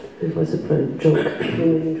it was a joke,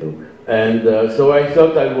 Romanian joke. And so I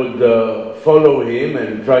thought I would follow him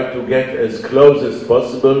and try to get as close as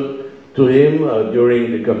possible to him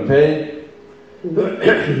during the campaign,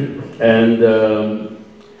 and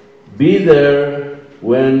be there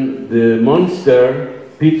when the monster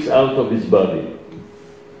peeps out of his body.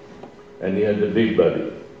 And he had a big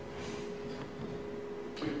body.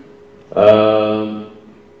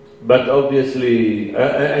 But obviously,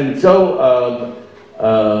 and so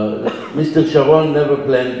Mr. Sharon never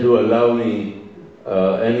planned to allow me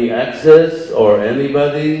any access or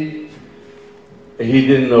anybody. He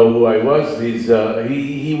didn't know who I was.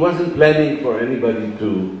 He wasn't planning for anybody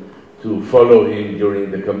to follow him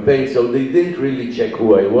during the campaign, so they didn't really check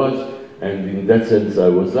who I was, and in that sense I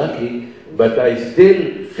was lucky. But I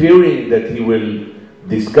still, fearing that he will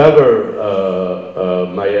discover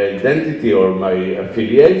my identity or my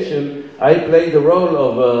affiliation, I played the role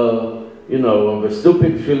of a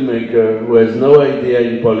stupid filmmaker who has no idea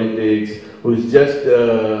in politics, who's just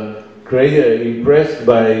impressed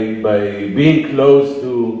by being close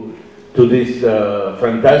to this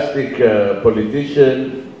fantastic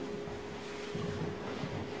politician.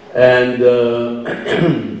 And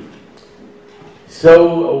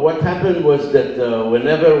so what happened was that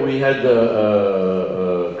whenever we had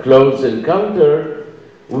a close encounter,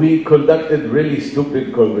 we conducted really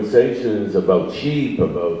stupid conversations about sheep,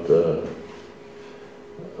 about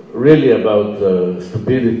really about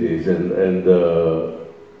stupidities, and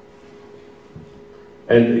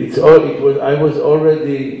I was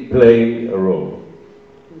already playing a role.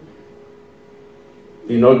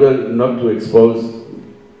 In order not to expose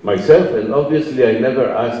myself, and obviously I never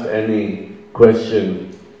asked any question,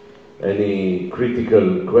 any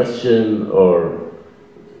critical question, or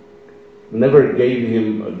never gave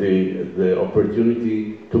him the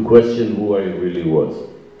opportunity to question who I really was.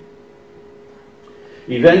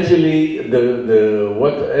 Eventually,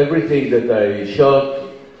 everything that I shot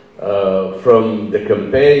from the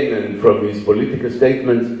campaign and from his political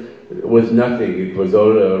statements was nothing. It was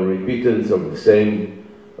all a repeatance of the same,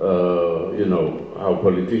 how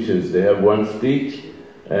politicians, they have one speech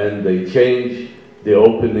and they change the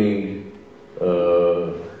opening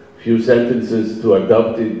few sentences to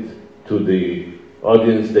adapt it to the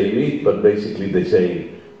audience they meet, but basically they say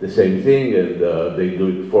the same thing, and they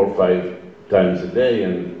do it 4 or 5 times a day,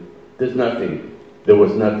 and there's nothing. There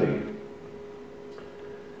was nothing.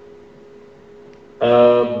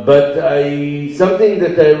 But something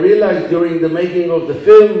that I realized during the making of the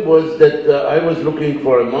film was that I was looking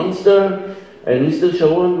for a monster, and Mr.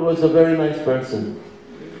 Sharon was a very nice person.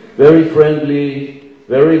 Very friendly,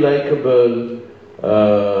 very likable,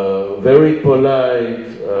 very polite.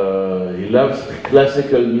 He loves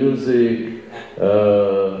classical music.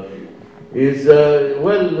 Well,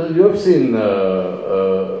 you have seen, I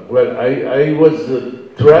was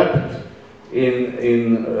trapped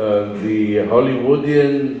in the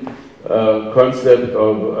Hollywoodian concept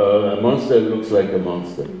of a monster looks like a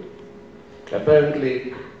monster.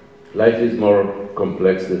 Apparently, life is more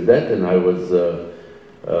complex than that, and I was a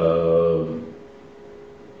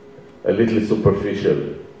little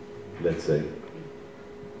superficial, let's say.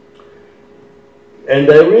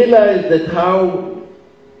 And I realized that how,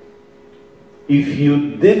 if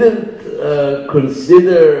you didn't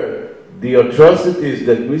consider the atrocities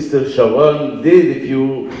that Mr. Sharon did, if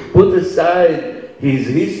you put aside his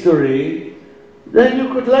history, then you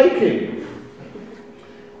could like him.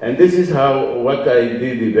 And this is what I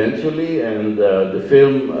did eventually, and the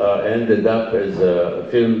film ended up as a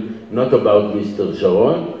film not about Mr.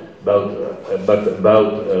 Sharon, but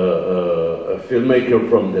about a filmmaker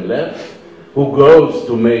from the left who goes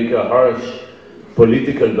to make a harsh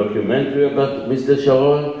political documentary about Mr.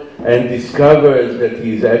 Sharon and discovers that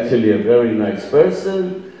he's actually a very nice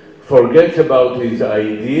person, forgets about his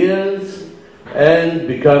ideas, and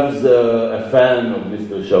becomes a fan of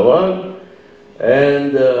Mr. Sharon.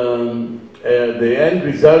 And the end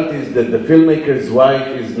result is that the filmmaker's wife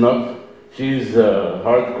is not, she's a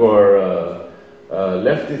hardcore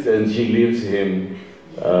leftist, and she leaves him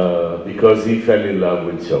because he fell in love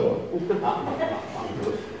with Sharon.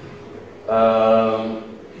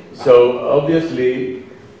 So obviously,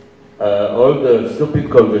 all the stupid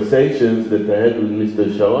conversations that I had with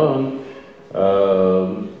Mr. Sharon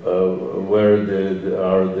were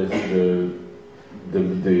the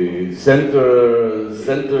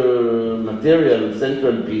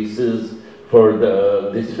central pieces for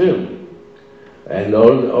this film, and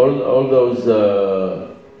all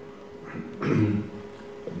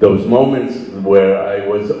those moments where I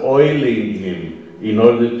was oiling him in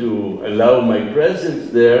order to allow my presence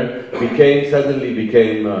there suddenly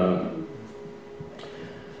became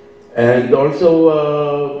and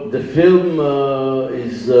also the film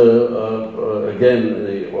is again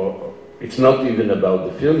it's not even about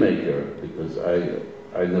the filmmaker, because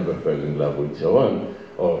I never fell in love with Sharon,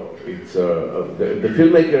 or it's the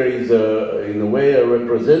filmmaker is in a way a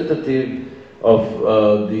representative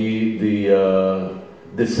of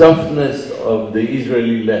the softness of the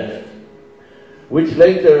Israeli left, which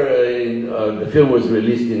later the film was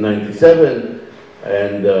released in '97,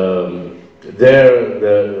 and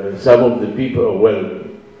some of the people, well,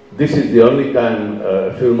 this is the only time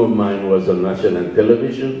a film of mine was on national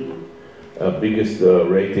television, biggest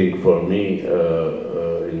rating for me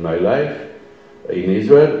in my life in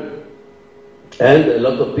Israel, and a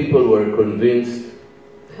lot of people were convinced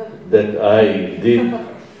that I did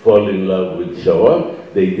fall in love with Sharon.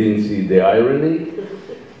 They didn't see the irony,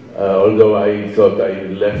 although I thought I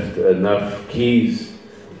left enough keys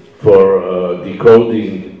for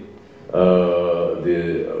decoding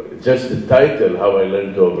just the title, How I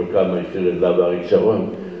Learned to Overcome My Fear and Love Arik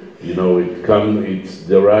Sharon. You know, it's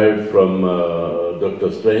derived from Dr.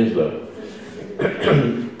 Strangelove,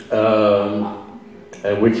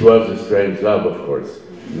 which was a strange love, of course,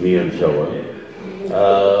 me and Sharon.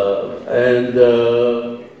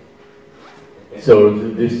 So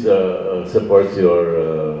this supports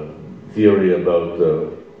your theory about,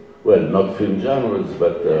 well, not film genres,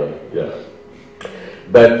 but yeah.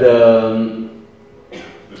 But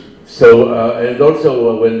and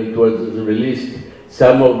also when it was released,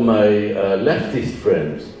 some of my leftist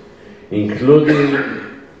friends, including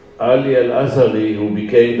Ali Al-Azhari, who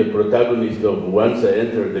became the protagonist of Once I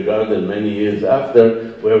Entered the Garden many years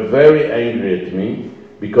after, were very angry at me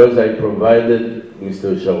because I provided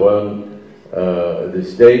Mr. Sharon the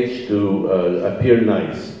stage to appear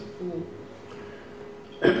nice.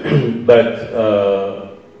 But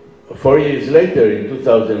 4 years later, in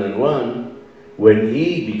 2001, when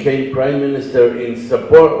he became prime minister in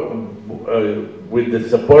support, with the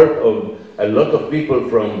support of a lot of people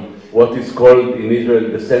from what is called in Israel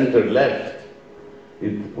the center left,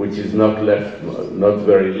 which is not left, not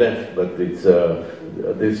very left, but it's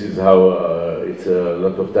this is how it's a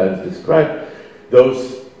lot of times described.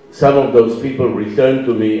 Some of those people returned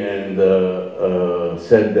to me and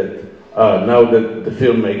said that now that the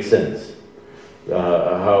film makes sense,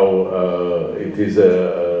 how it is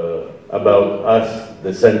about us,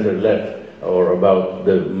 the center left, or about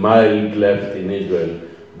the mild left in Israel,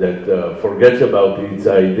 that forgets about its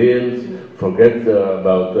ideals, forgets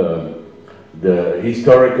about the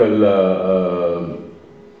historical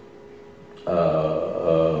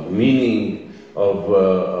meaning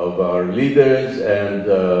of our leaders, and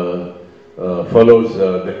follows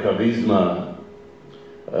the charisma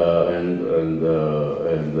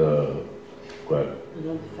well.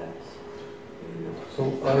 So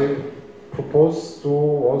I propose to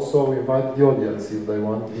also invite the audience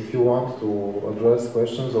if you want to address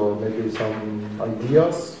questions or maybe some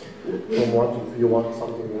ideas from what you want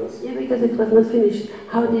something else. Yeah, because it was not finished.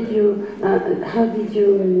 How did you?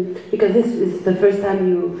 Because this is the first time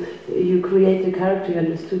you create a character. You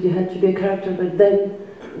understood you had to be a character, but then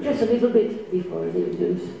just a little bit before the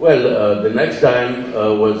audience. Well, the next time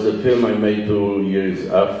was a film I made 2 years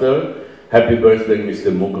after. Happy Birthday,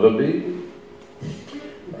 Mr. Mograbi.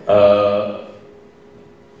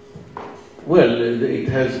 Well, it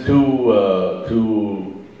has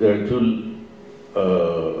there are two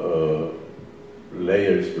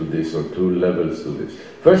layers to this, or two levels to this.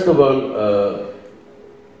 First of all,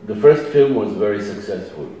 the first film was very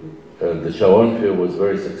successful. The Sharon film was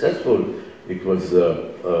very successful. It was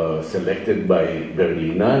selected by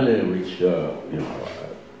Berlinale, which,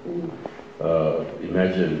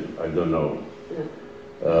 imagine, I don't know.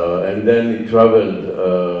 And then it traveled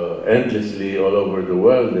endlessly all over the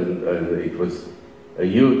world, and it was a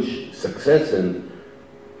huge success. And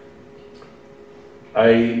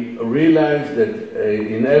I realized that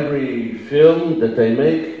in every film that I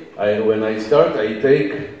make, when I start, I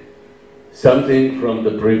take something from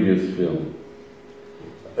the previous film.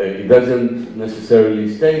 It doesn't necessarily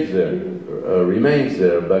stay there, remains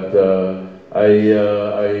there, but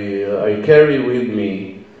I carry with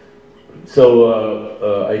me. So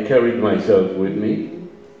I carried myself with me,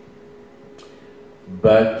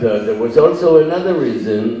 But there was also another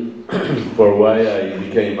reason for why I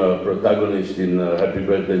became a protagonist in Happy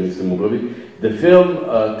Birthday, Mr. Mograbi. The film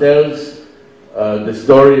tells the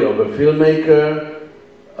story of a filmmaker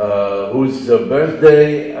whose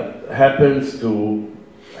birthday happens to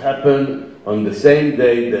happen on the same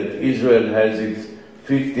day that Israel has its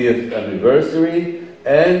 50th anniversary,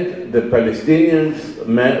 and the Palestinians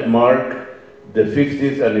mark the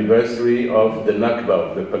 50th anniversary of the Nakba,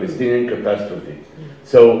 of the Palestinian catastrophe.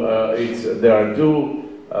 So there are two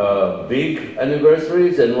big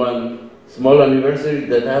anniversaries and one small anniversary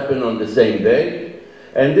that happen on the same day.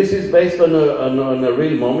 And this is based on a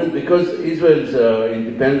real moment, because Israel's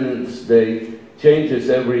Independence Day changes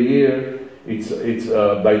every year. It's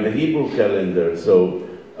by the Hebrew calendar, so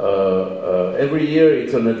every year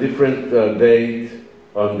it's on a different date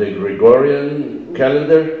on the Gregorian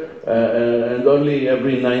calendar, and only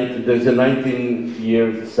there's a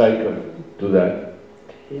 19-year cycle to that.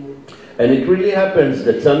 And it really happens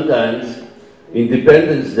that sometimes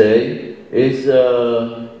Independence Day is,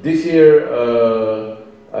 this year,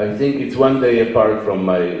 I think it's one day apart from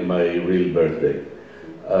my real birthday.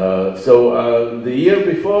 So the year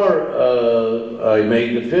before I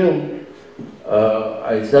made the film,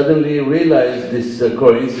 I suddenly realized this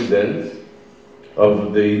coincidence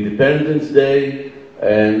of the Independence Day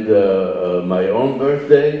and my own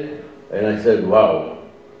birthday, and I said, wow.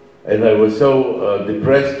 And I was so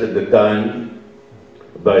depressed at the time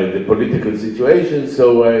by the political situation,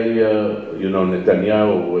 so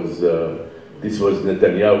Netanyahu was, this was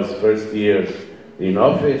Netanyahu's first year in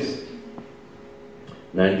office,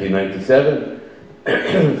 1997.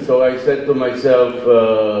 So I said to myself,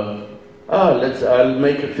 I'll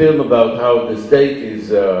make a film about how the state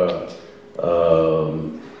is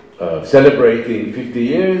celebrating 50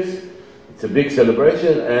 years. It's a big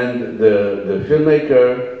celebration, and the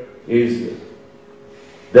filmmaker is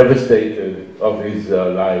devastated of his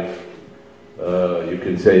life. You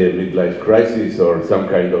can say a midlife crisis or some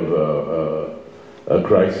kind of a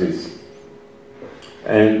crisis.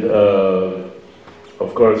 And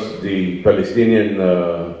of course, the Palestinian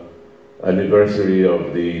anniversary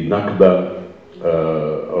of the Nakba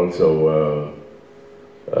also,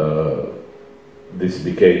 this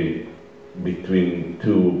became between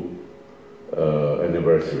two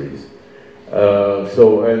anniversaries.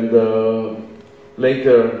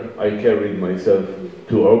 Later I carried myself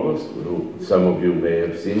to August, some of you may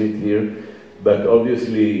have seen it here, but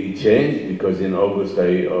obviously it changed, because in August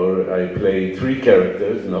I played 3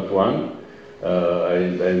 characters, not one,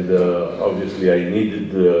 and obviously I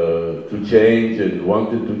needed to change and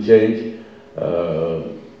wanted to change.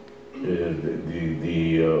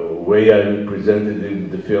 The way I presented in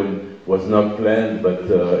the film was not planned, but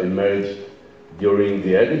emerged during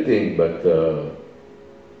the editing, but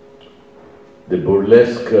the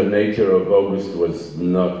burlesque nature of August was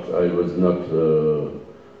not,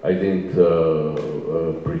 I didn't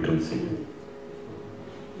preconceive.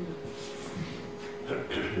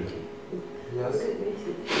 Yes,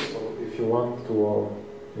 so if you want to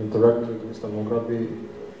interact with Mr. Mograbi,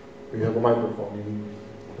 we have a microphone in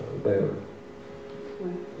there.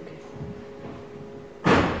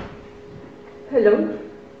 Hello.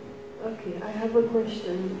 Okay, I have a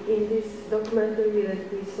question. In this documentary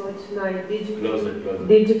that we saw tonight, did you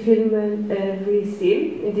film every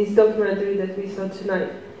scene? In this documentary that we saw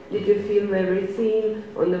tonight, did you film every scene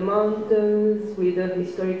on the mountains, with a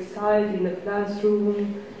historic site, in a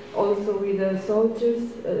classroom, also with the soldiers?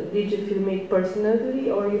 Did you film it personally,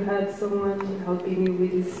 or you had someone helping you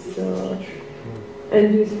with this?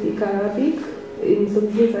 And you speak Arabic? In some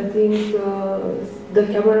scenes, I think the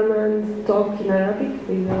cameraman talk in Arabic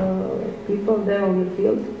with people there on the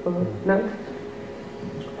field, or not?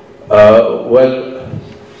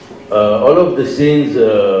 All of the scenes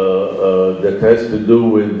that has to do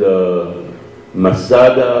with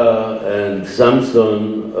Masada and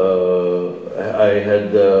Samson, I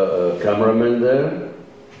had a cameraman there,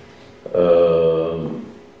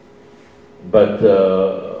 but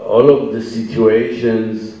all of the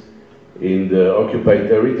situations in the occupied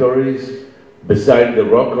territories, beside the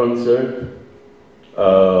rock concert,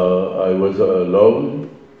 I was alone,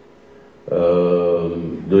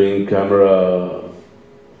 doing camera,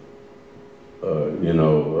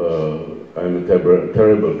 I'm a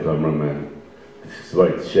terrible cameraman. This is why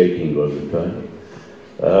it's shaking all the time.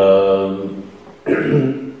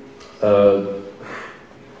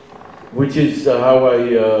 Which is how I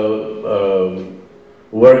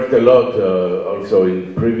worked a lot also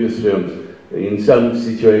in previous films. In some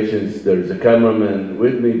situations there is a cameraman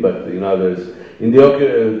with me, but in others,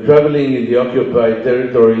 traveling in the occupied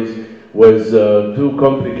territories was too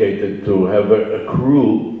complicated to have a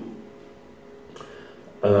crew.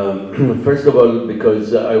 First of all,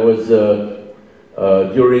 because I was,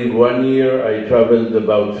 during 1 year, I traveled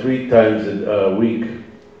about 3 times a week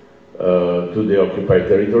to the occupied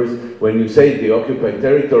territories. When you say the occupied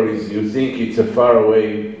territories, you think it's a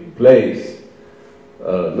faraway place.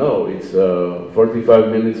 No, it's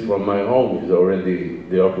 45 minutes from my home is already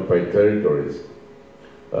the occupied territories.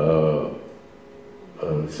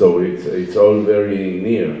 So it's all very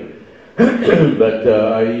near. But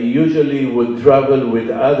I usually would travel with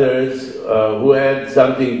others who had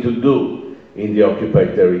something to do in the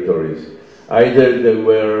occupied territories. Either they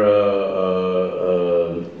were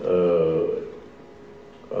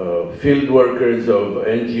field workers of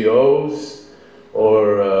NGOs,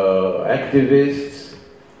 or activists,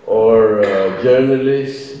 or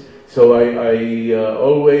journalists. So I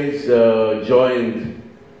always joined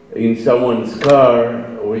in someone's car,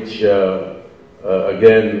 which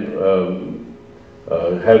again,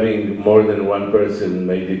 having more than one person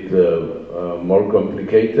made it more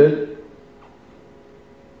complicated.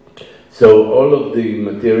 So all of the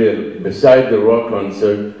material, beside the rock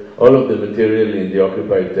concert, all of the material in the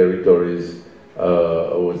occupied territories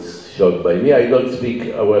was shot by me. I don't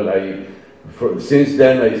speak, since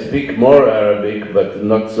then I speak more Arabic, but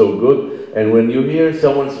not so good. And when you hear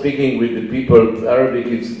someone speaking with the people Arabic,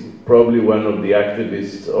 it's probably one of the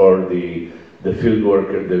activists or the field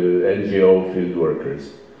worker, the NGO field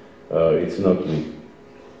workers. It's not me.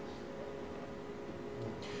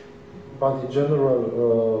 But in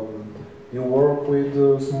general, you work with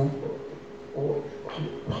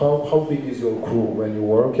how big is your crew when you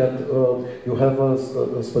work, and you have a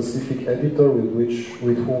specific editor with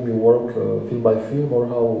whom you work film by film, or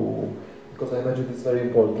how? Because I imagine it's very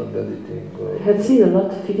important editing. I have seen a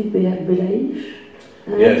lot of Philippe Belaïch.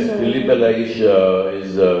 Yes, Philippe Belaïch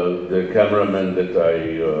is the cameraman that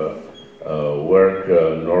I work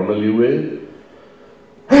normally with,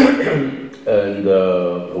 and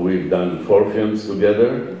we've done 4 films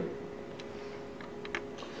together.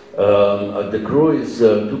 The crew is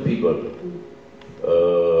 2 people.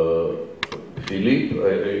 Philippe,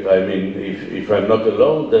 I mean, if I'm not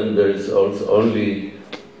alone, then there's also only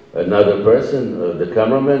another person, the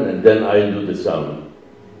cameraman, and then I do the sound.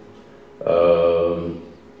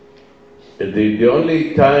 The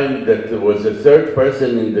only time that there was a 3rd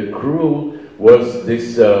person in the crew was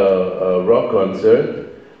this rock concert,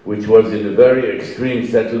 which was in a very extreme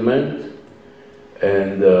settlement.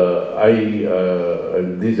 And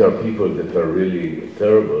and these are people that are really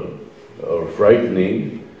terrible or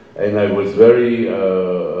frightening, and I was very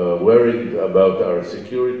worried about our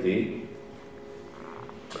security.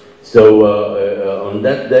 So on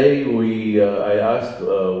that day, I asked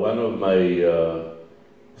one of my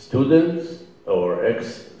students or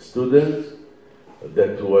ex-students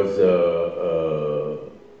that was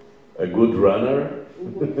a good runner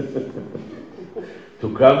to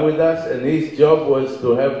come with us, and his job was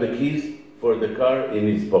to have the keys for the car in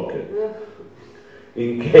his pocket,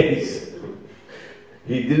 in case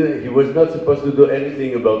he was not supposed to do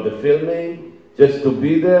anything about the filming, just to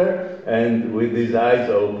be there and with his eyes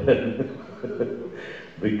open,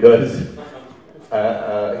 because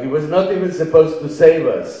he was not even supposed to save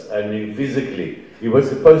us. I mean, physically, he was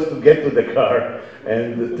supposed to get to the car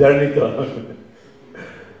and turn it on.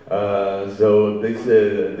 So this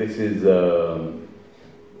is.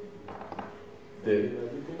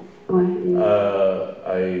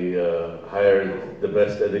 I hired the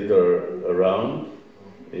best editor around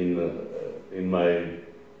in my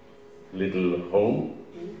little home.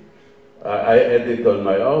 I edit on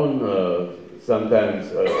my own.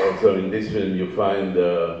 Sometimes also in this film you find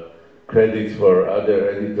credits for other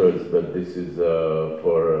editors, but this is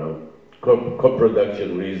for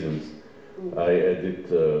co-production reasons.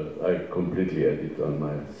 I completely edit on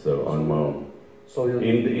my own. So you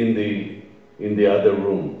in the other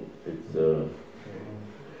room. It's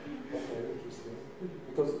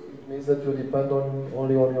because it means that you depend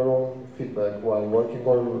only on your own feedback while working,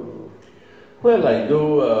 or? Well, I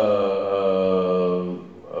do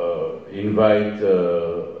invite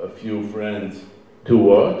a few friends to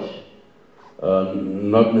watch,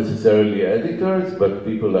 not necessarily editors, but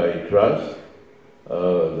people I trust, the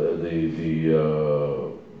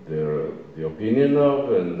opinion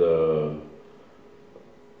of, and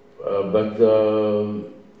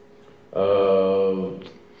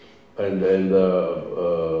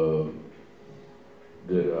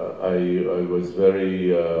I was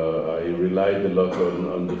very, I relied a lot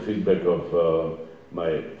on the feedback of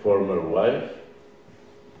my former wife,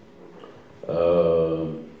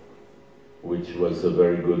 which was a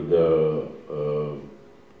very good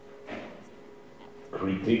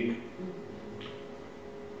critique.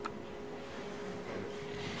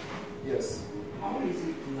 Yes. How is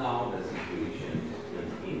it now, the situation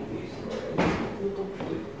in Israel?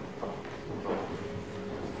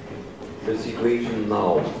 The situation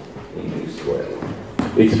now in Israel.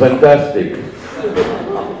 It's fantastic.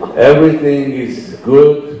 Everything is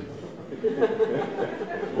good.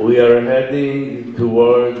 We are heading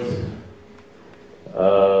towards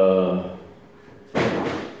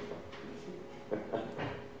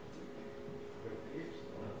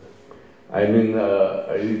I mean,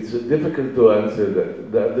 it's difficult to answer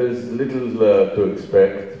that. There's little to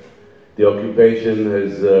expect. The occupation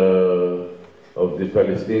has, of the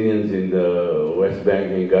Palestinians in the West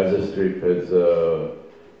Bank and Gaza Strip has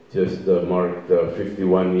just marked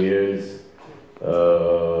 51 years.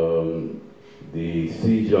 The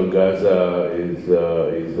siege on Gaza is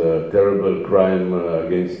a terrible crime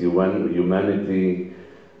against humanity.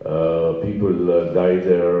 People died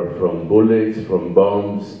there from bullets, from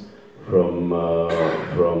bombs, from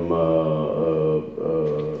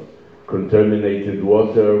contaminated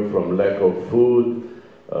water, from lack of food.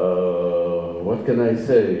 What can I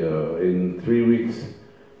say? In 3 weeks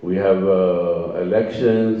we have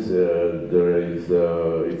elections.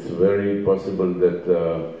 It's very possible that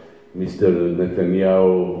Mr.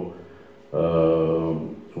 Netanyahu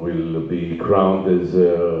will be crowned as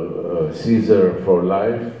Caesar for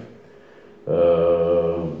life.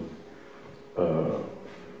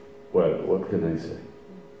 Well, what can I say?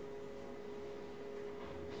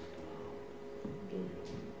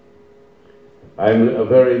 I'm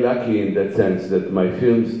very lucky in that sense that my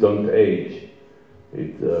films don't age.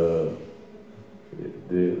 The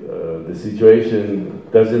situation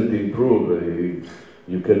doesn't improve.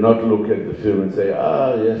 You cannot look at the film and say,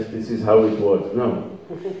 ah, yes, this is how it was. No.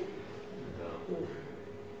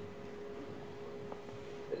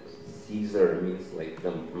 Caesar means like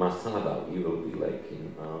the Masada. You will be like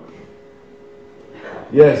in.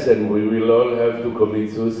 Yes, and we will all have to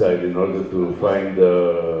commit suicide in order to find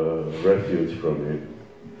refuge from him.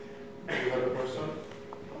 Do you have a question?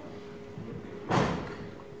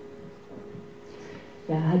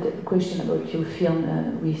 Yeah, I had a question about your film.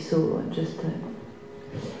 We saw just.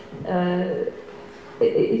 In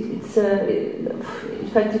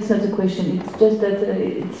fact, it's not a question. It's just that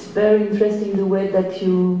it's very interesting the way that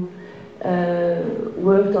you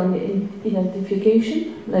worked on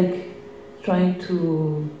identification, like trying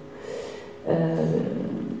to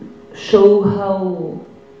show how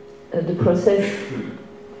the process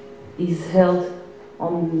is held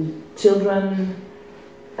on children,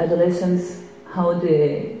 adolescents, how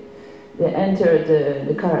they enter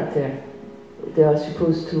the character they are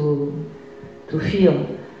supposed to feel,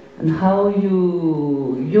 and how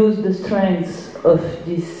you use the strengths of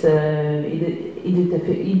this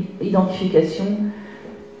identification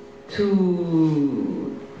to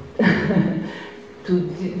to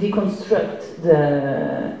deconstruct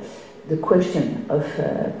the question of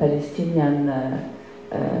Palestinian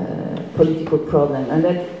political problem. And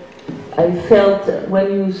that I felt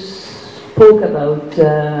when you spoke about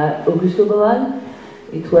Augusto Boal,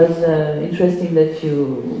 it was interesting that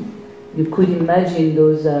you could imagine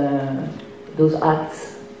those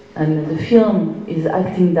acts, and the film is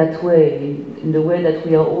acting that way, in the way that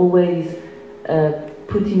we are always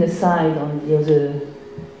putting aside on the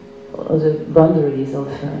other boundaries of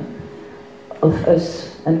us.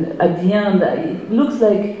 And at the end, it looks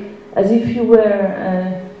like as if you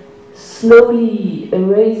were slowly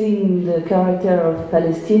erasing the character of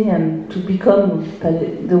Palestinian to become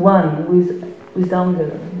the one with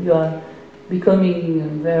anger. You are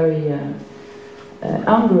becoming very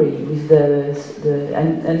angry with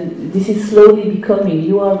and this is slowly becoming.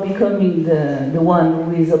 You are becoming the one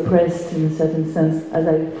who is oppressed in a certain sense, as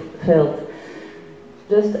I felt.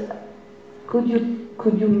 Just could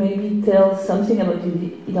you maybe tell something about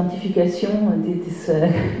identification?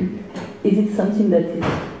 Is it something that is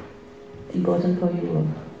important for you?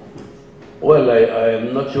 Well, I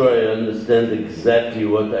am not sure I understand exactly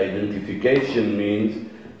what identification means,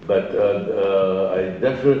 but I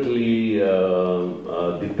definitely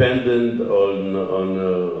dependent on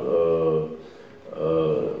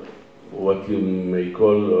what you may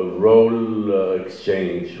call a role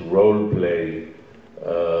exchange, role play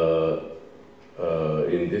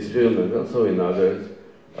in this film and also in others.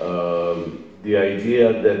 The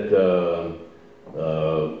idea that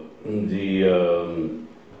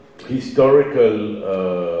historical,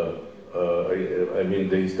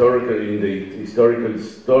 in the historical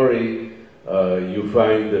story, you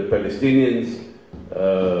find the Palestinians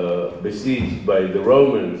besieged by the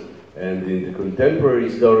Romans, and in the contemporary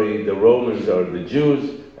story, the Romans are the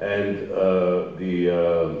Jews, and the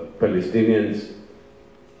Palestinians,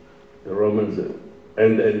 the Romans,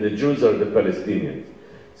 and the Jews are the Palestinians.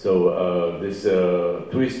 So this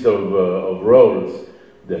twist of roles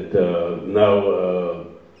that now,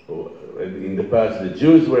 in the past, the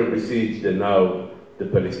Jews were besieged, and now the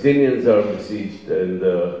Palestinians are besieged, and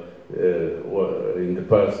in the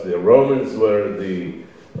past the Romans were the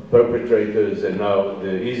perpetrators, and now the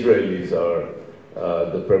Israelis are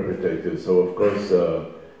the perpetrators. So of course,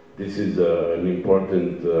 this is an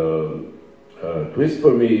important twist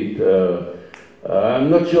for me. I'm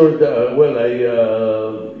not sure that, well,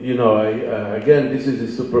 again, this is a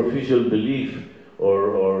superficial belief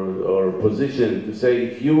or position to say,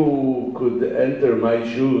 if you could enter my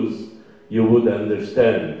shoes, you would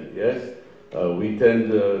understand, yes? We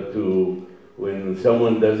tend to, when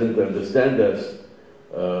someone doesn't understand us,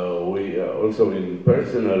 we also in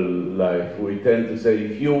personal life, we tend to say,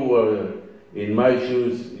 if you were in my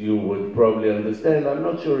shoes, you would probably understand. I'm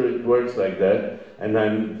not sure it works like that, and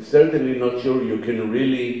I'm certainly not sure you can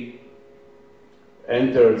really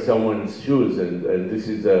enter someone's shoes, and this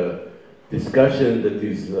is a discussion that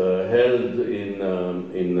is held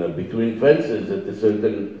in between fences at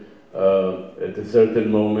a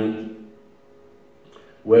certain moment,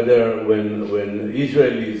 whether when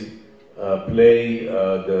Israelis play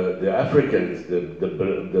the Africans,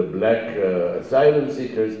 the black asylum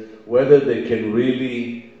seekers, whether they can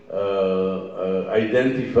really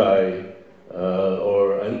identify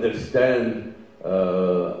or understand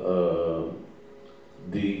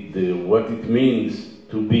what it means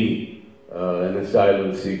to be an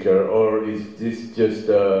asylum seeker, or is this just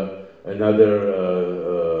another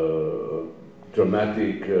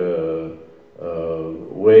dramatic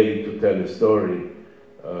way to tell a story,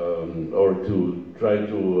 or to try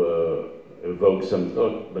to evoke some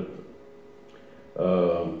thought? But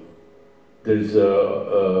there's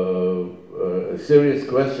a serious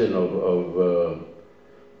question of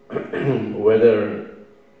whether,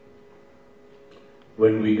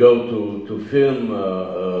 when we go to film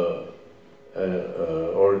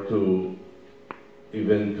or to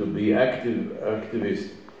even to be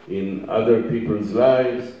activists in other people's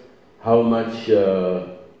lives, how much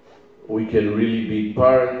we can really be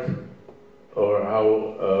part, or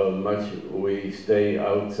how much we stay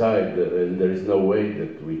outside, and there is no way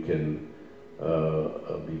that we can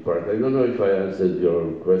be part. I don't know if I answered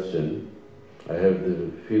your question. I have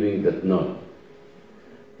the feeling that not.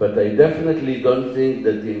 But I definitely don't think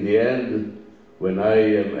that in the end, when I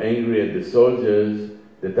am angry at the soldiers,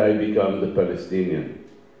 that I become the Palestinian.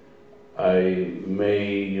 I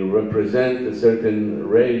may represent a certain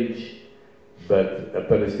rage, but a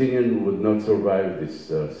Palestinian would not survive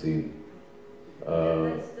this scene.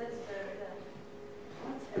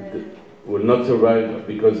 Will not survive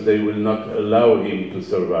because they will not allow him to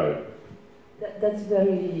survive. That's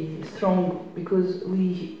very strong, because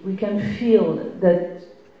we can feel that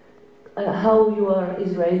how you are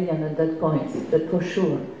Israeli at that point, that for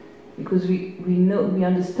sure, because we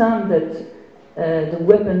understand that the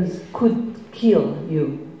weapons could kill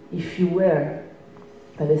you if you were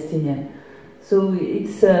Palestinian. So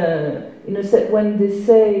it's when they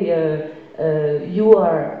say you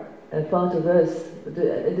are a part of us,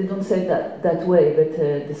 they don't say that way, but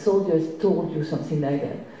the soldiers told you something like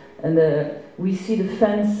that. And we see the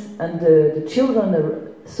fence and the children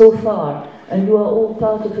are so far, and you are all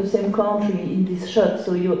part of the same country in this shot.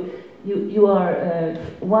 So you are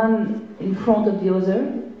one in front of the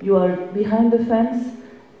other. You are behind the fence,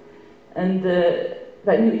 and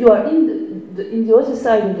you are in the other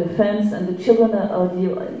side of the fence, and the children are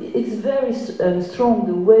it's very strong,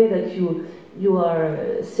 the way that you are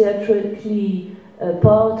theatrically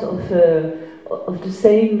part of the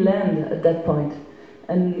same land at that point.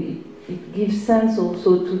 And it gives sense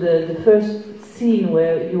also to the first scene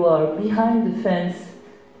where you are behind the fence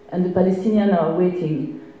and the Palestinians are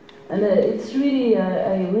waiting. And it's really,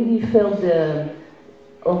 I really felt the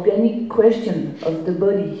organic question of the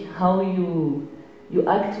body, how you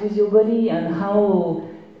act with your body, and how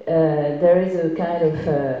there is a kind of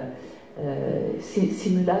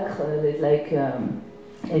simulacre, like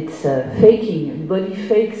it's faking. Body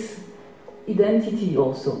fakes identity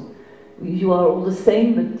also. You are all the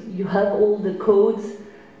same, but you have all the codes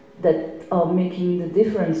that are making the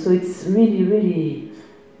difference. So it's really, really,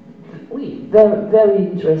 very, very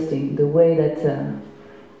interesting the way that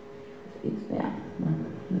yeah.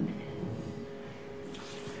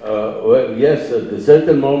 Well, yes, at a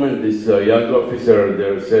certain moment, this young officer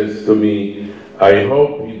there says to me, "I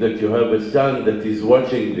hope that you have a son that is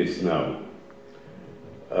watching this now,"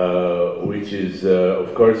 which is,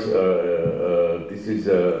 of course, this is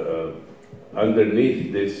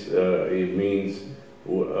underneath this, it means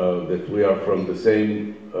that we are from the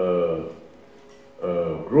same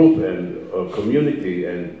group and community,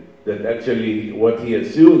 and that actually what he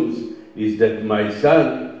assumes is that my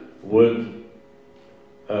son would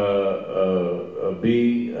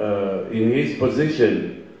be in his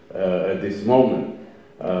position at this moment,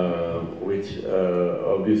 which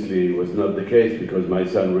obviously was not the case, because my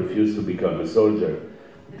son refused to become a soldier.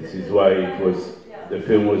 This is why the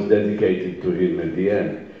film was dedicated to him at the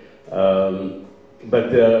end.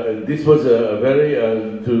 But this was a very,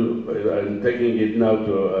 I'm taking it now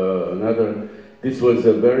to another, this was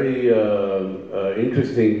a very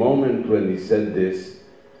interesting moment when he said this,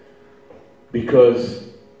 because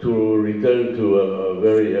to return to a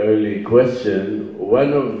very early question,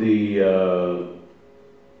 one of the,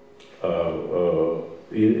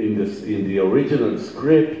 in the original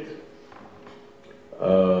script,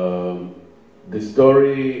 the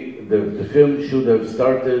story, the film should have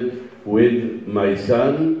started with my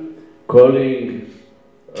son calling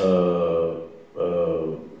the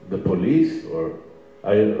police, or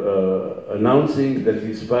announcing that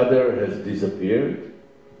his father has disappeared,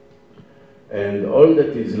 and all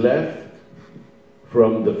that is left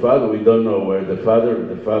from the father, we don't know where the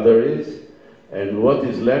father is, and what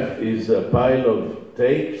is left is a pile of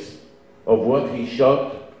tapes of what he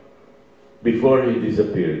shot before he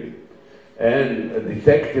disappeared. And a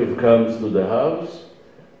detective comes to the house,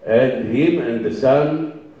 and him and the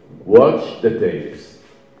son watch the tapes.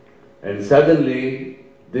 And suddenly,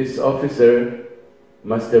 this officer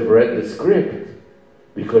must have read the script,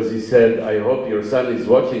 because he said, I hope your son is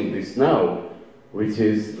watching this now, which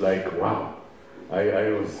is like, wow. I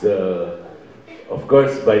was, of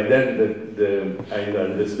course, by then I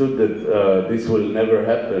understood that this will never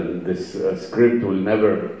happen, this script will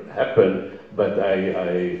never happen, but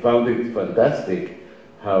I found it fantastic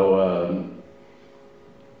how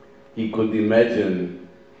he could imagine,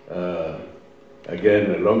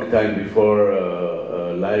 again, a long time before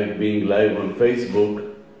being live on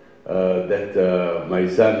Facebook, that my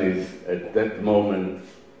son is at that moment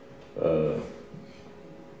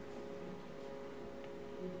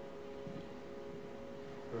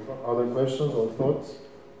Other questions or thoughts?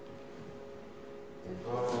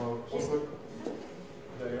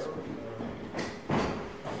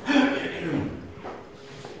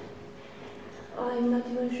 I'm not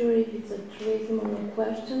even sure if it's a truism or a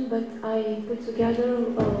question, but I put together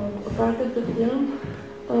a part of the film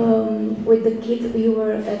with the kids. We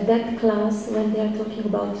were at that class when they are talking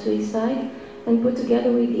about suicide, and put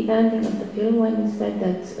together with the ending of the film when it said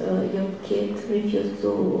that a young kid refused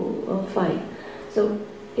to fight. So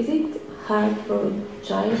is it hard for a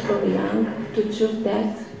child, for a young, to choose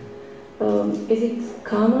death? Is it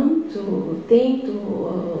common to think,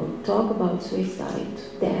 to talk about suicide,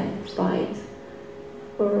 death, fight?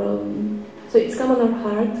 Or, so it's common or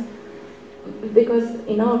hard? Because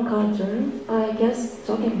in our culture, I guess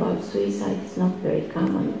talking about suicide is not very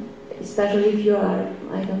common. Especially if you are,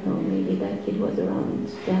 I don't know, maybe that kid was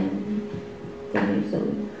around 10 years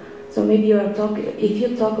old. So maybe you are if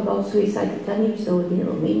you talk about suicide at 10 years old in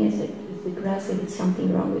Romania, it's aggressive, it's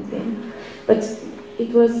something wrong with him. But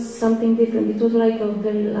it was something different. It was like a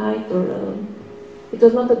very light, or it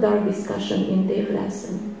was not a dark discussion in their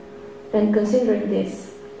lesson. And considering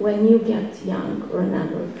this, when you get young or an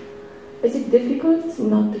adult, is it difficult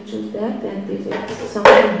not to choose that? And is it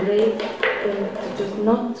something brave to just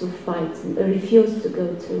not to fight, refuse to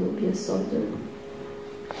go to be a soldier?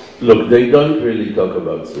 Look, they don't really talk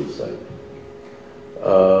about suicide.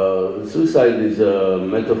 Suicide is a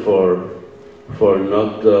metaphor for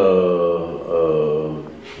not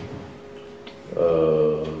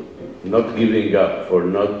giving up, for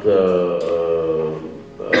not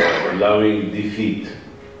allowing defeat.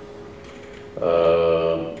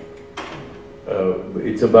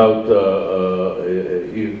 It's about,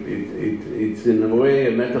 it's in a way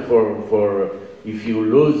a metaphor for if you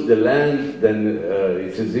lose the land, then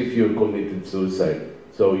it's as if you committed suicide.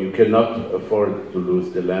 So you cannot afford to lose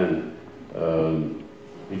the land.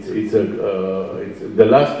 The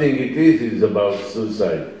last thing it is about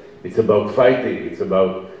suicide. It's about fighting. It's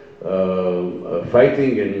about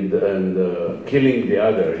fighting and killing the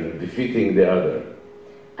other, and defeating the other.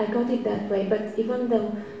 I got it that way, but even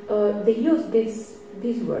though they use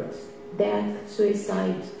these words, death,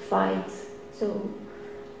 suicide, fight, so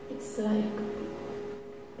it's like,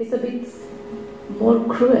 it's a bit more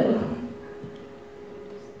cruel.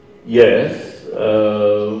 Yes,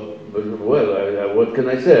 but well, what can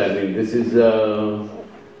I say? I mean, this is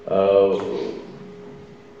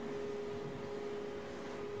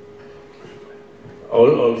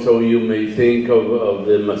also you may think of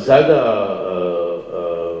the Masada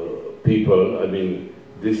people. I mean,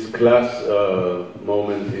 this class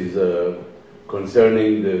moment is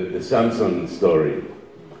concerning the Samson story,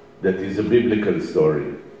 that is a biblical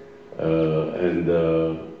story. And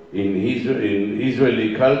in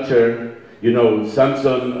Israeli culture, you know,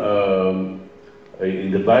 Samson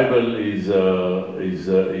in the Bible is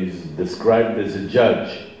described as a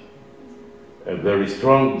judge, a very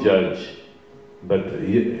strong judge, but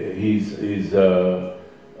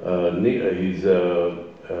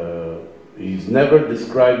he's never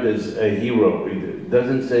described as a hero. It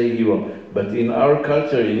doesn't say hero, but in our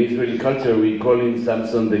culture, in Israeli culture, we call him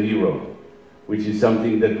Samson the hero, which is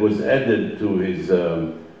something that was added to his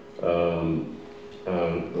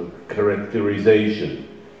characterization.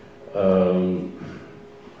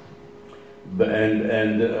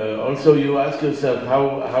 And also you ask yourself,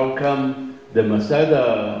 how come the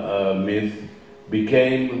Masada myth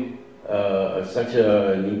became such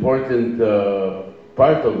an important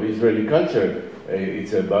part of Israeli culture?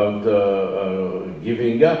 It's about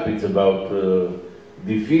giving up, it's about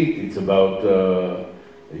defeat, it's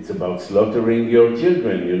about slaughtering your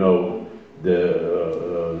children. You know,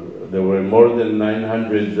 there were more than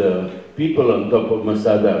 900 people on top of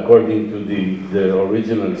Masada, according to the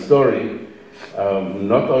original story.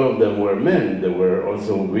 Not all of them were men. There were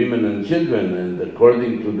also women and children. And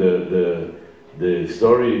according to the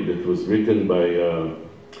story that was written by a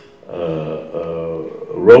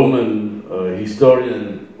Roman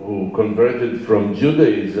historian who converted from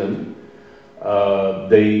Judaism,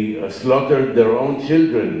 they slaughtered their own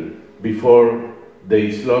children before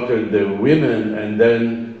they slaughtered the women, and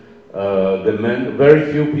then the men.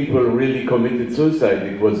 Very few people really committed suicide.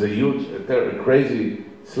 It was a huge, crazy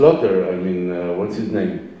slaughter. I mean, what's his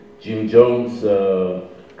name? Jim Jones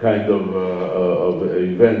kind of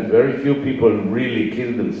event. Very few people really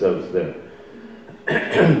killed themselves there.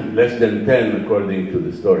 Less than 10, according to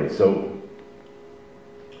the story. So,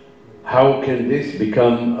 how can this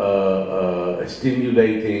become a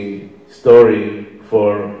stimulating story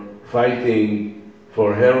for fighting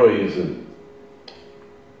for heroism?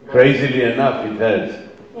 Crazily enough, it has.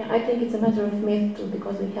 Yeah, I think it's a matter of myth too,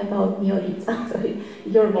 because we have our Miorica. Sorry,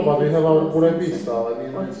 your myth. But we have our Burebista. I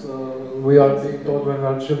mean, it's, we are being taught when we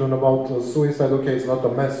are children about suicide. Okay, it's not a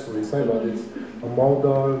mass suicide, but it's a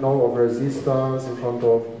model, no, of resistance in front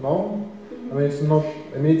of, no? I mean, it's not,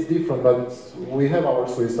 I mean, it's different, but it's, we have our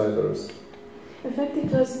suiciders. In fact,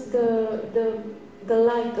 it was the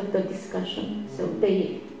light of the discussion, so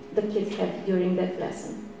the kids had during that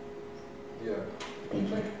lesson. Yeah. Thank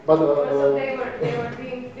you. But also they were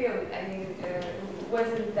being filmed. I mean,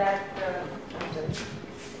 wasn't that?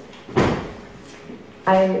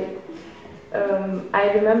 I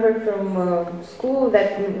remember from school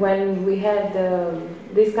that when we had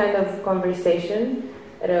this kind of conversation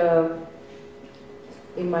at a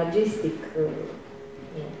imagistic,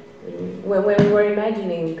 when we were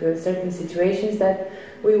imagining certain situations, that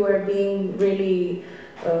we were being really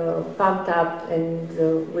pumped up and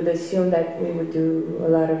would assume that we would do a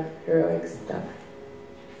lot of heroic stuff.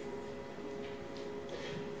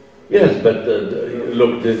 Yes, but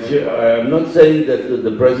look, I'm not saying that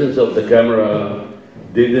the presence of the camera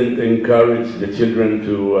didn't encourage the children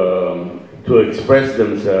to express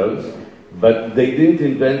themselves, but they didn't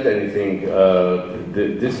invent anything.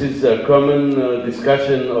 This is a common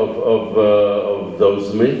discussion of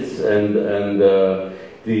those myths, and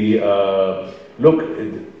look.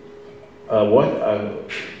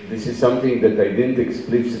 This is something that I didn't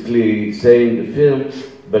explicitly say in the film,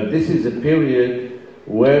 but this is a period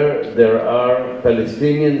where there are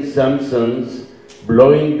Palestinian Samsons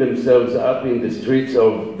blowing themselves up in the streets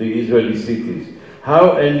of the Israeli cities.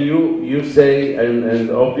 How, and you say, and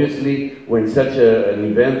obviously when such an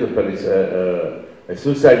event, a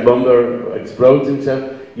suicide bomber explodes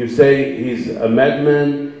himself, you say he's a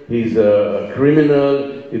madman, he's a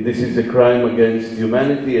criminal, this is a crime against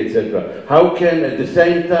humanity, etc. How can at the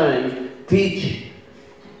same time teach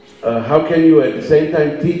how can you at the same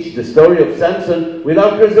time teach the story of Samson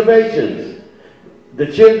without reservations? The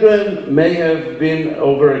children may have been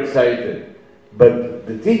overexcited, but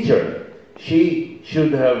the teacher, she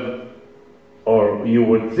should have, or you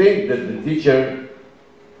would think that the teacher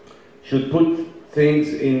should put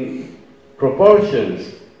things in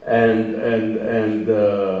proportions, and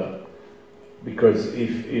because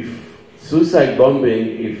if suicide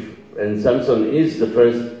bombing, and Samson is the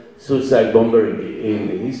first suicide bomber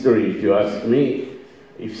in history, if you ask me.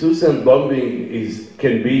 If suicide bombing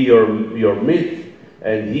can be your myth,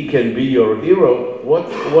 and he can be your hero, what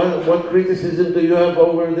criticism do you have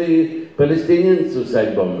over the Palestinian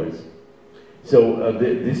suicide bombers? So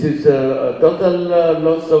this is a total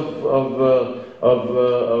loss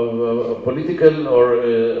political or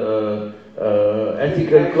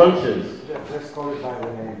ethical conscience. Let's call it by the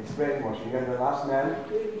name. It's brainwashing. And the last man.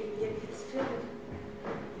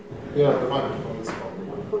 Yeah, the microphone is on.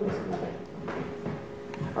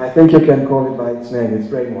 I think you can call it by its name. It's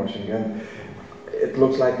brainwashing, and it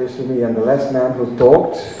looks like this to me. And the last man who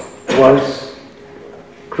talked was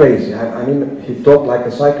crazy. I mean, he talked like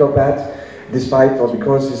a psychopath, despite or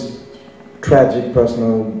because his tragic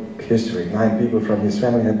personal history. 9 people from his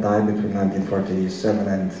family had died between 1947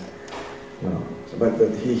 and, you know. But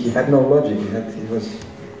he had no logic. He was.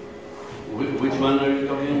 Which one are you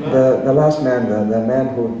talking about? The last man, the man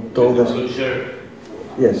who told us.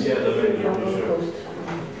 Yes. Yeah, the man.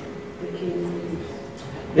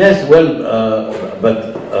 Yes, well,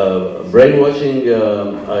 but brainwashing,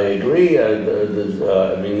 I agree.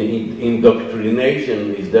 I mean,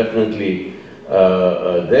 indoctrination is definitely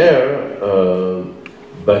there,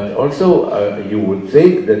 but also you would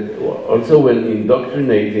think that also when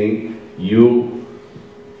indoctrinating, you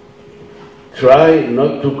try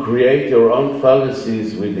not to create your own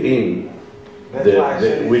fallacies within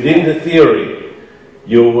the theory.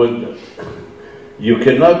 You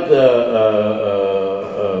cannot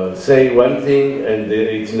say one thing and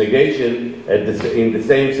its negation in the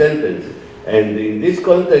same sentence. And in this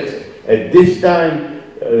context, at this time,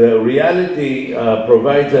 reality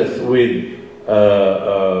provides us with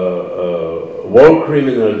war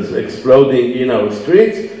criminals exploding in our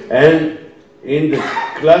streets, and in the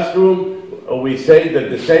classroom we say that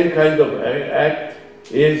the same kind of act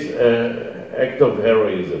is an act of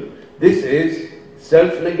heroism. This is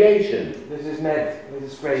self-negation. This is mad.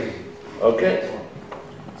 This is crazy. Okay?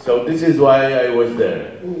 So this is why I was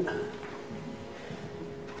there.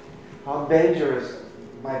 How dangerous,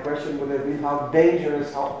 my question would have been, how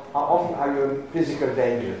dangerous, how often are you in physical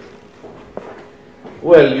danger?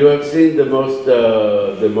 Well, you have seen the most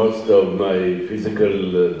of my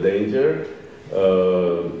physical danger.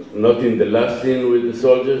 Not in the last scene with the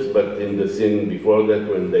soldiers, but in the scene before that,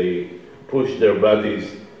 when they pushed their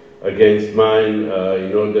bodies against mine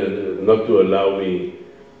in order not to allow me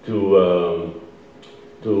to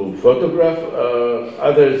photograph.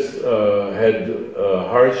 Others had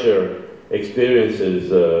harsher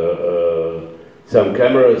experiences. Some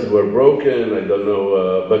cameras were broken. I don't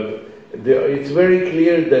know, but it's very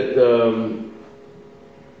clear that.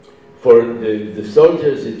 For the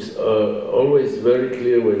soldiers, it's always very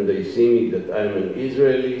clear when they see me that I'm an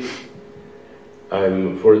Israeli.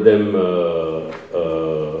 I'm for them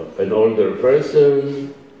an older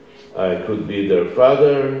person. I could be their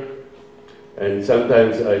father. And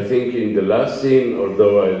sometimes I think in the last scene,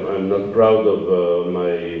 although I'm not proud of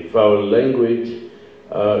my foul language,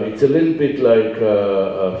 it's a little bit like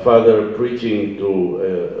a father preaching to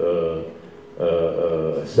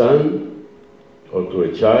a son or to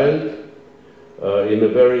a child, in a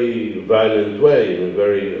very violent way,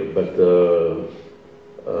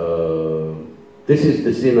 this is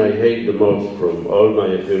the scene I hate the most from all my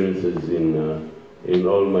appearances in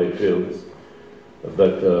all my films.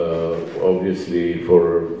 But obviously,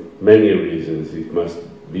 for many reasons, it must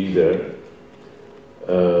be there,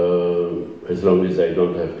 as long as I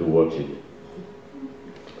don't have to watch it.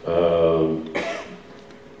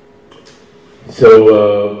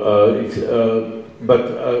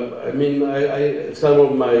 I mean, some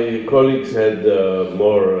of my colleagues had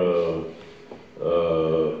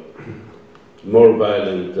more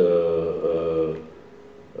violent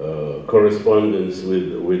correspondence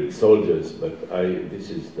with soldiers, but this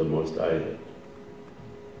is the most I had.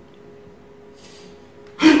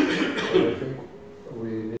 I think we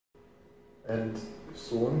need to end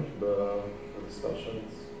soon the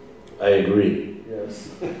discussions. I agree. Yes,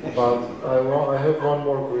 but I have one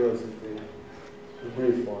more curiosity, a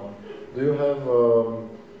brief one. Do you have,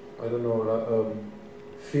 I don't know,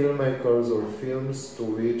 filmmakers or films to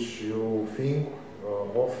which you think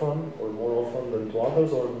often or more often than to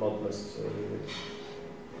others, or not necessarily?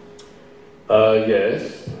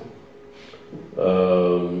 Yes.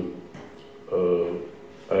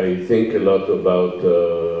 I think a lot about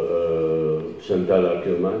Chantal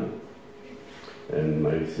Akerman, and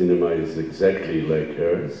my cinema is exactly like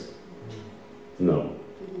hers. No.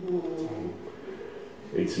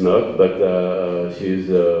 It's not, but she's.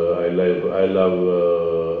 I love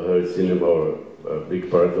her cinema, or a big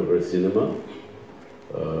part of her cinema,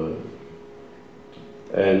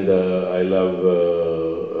 and I love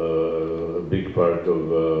a big part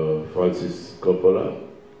of Francis Coppola.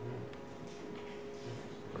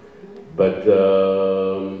 But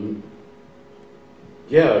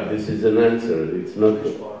yeah, this is an answer. It's not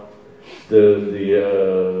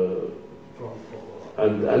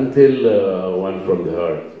and until One from the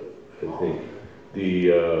Heart, I think,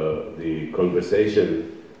 the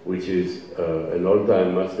Conversation, which is an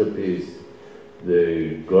all-time masterpiece,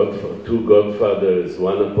 two Godfathers,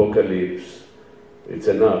 one Apocalypse, it's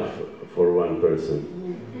enough for one person.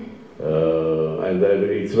 And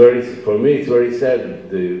it's for me, it's very sad.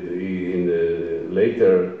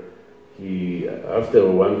 Later, after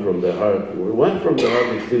One from the Heart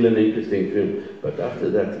is still an interesting film, but after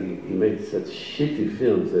that he made such shitty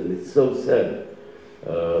films, and it's so sad,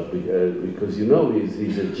 because you know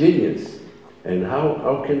he's a genius, and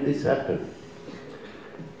how can this happen?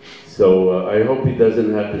 So I hope it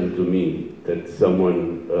doesn't happen to me, that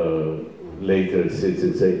someone later sits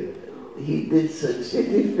and says, he did such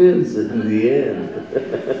shitty films in the end.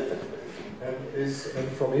 And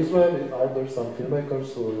from Israel, are there some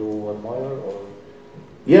filmmakers who you admire? Or?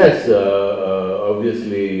 Yes,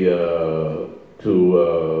 obviously, to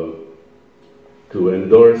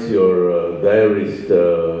endorse your diarist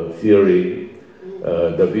theory,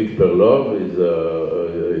 David Perlov is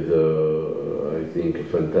I think, a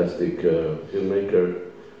fantastic filmmaker.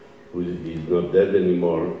 He's not dead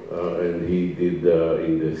anymore, and he did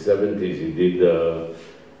in the 70s. He did a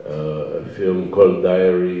film called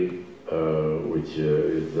Diary. Which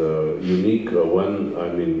is unique one. I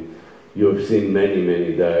mean, you have seen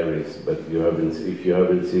many diaries, but if you haven't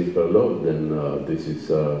seen Perlov, then this is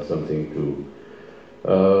something to.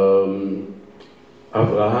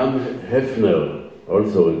 Abraham Hefner,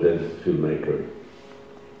 also a dead filmmaker.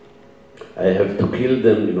 I have to kill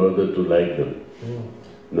them in order to like them.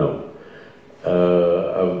 No.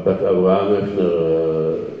 But Abraham Hefner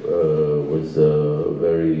was a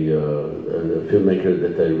filmmaker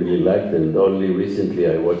that I really liked, and only recently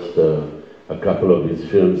I watched a couple of his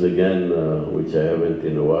films again, which I haven't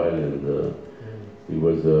in a while, and he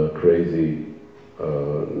was a crazy,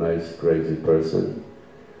 nice, crazy person.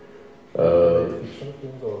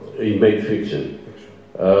 He made fiction.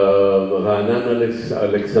 Ra'anan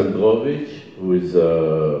Alexandrovich, who is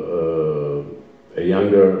a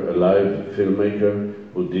younger, alive filmmaker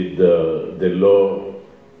who did The Law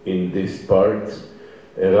in This Part.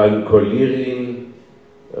 Eran Kolirin,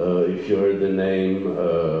 if you heard the name,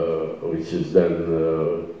 which has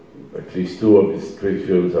done at least two of his three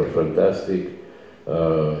films are fantastic.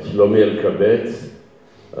 Shlomi Elkabetz,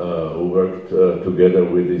 who worked together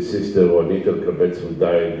with his sister Ronit Elkabetz, who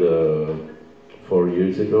died 4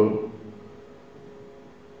 years ago.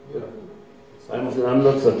 I'm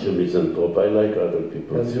not such a misanthrope. I like other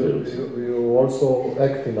people's films. You also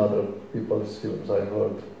act in other people's films, I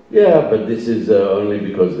heard. Yeah, but this is only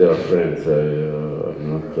because they are friends.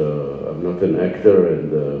 I'm not an actor,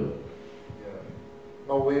 and.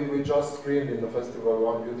 No, we just screened in the festival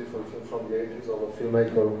one beautiful film from the 80s of a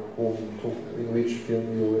filmmaker in which film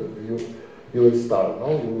you will star.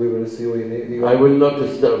 No, we will see you in. I will not be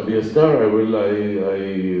a star. It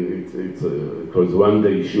was one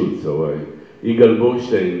day shoot, so Yigal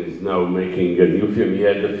Borstein is now making a new film. He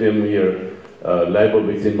had a film here,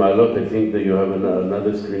 Leibovitz in Maalot. I think that you have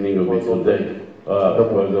another screening of it today.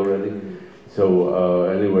 It was already. So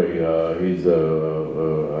anyway,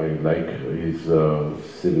 I like his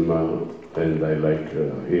cinema, and I like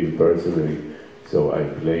him personally. So I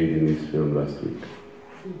played in his film last week.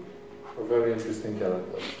 A very interesting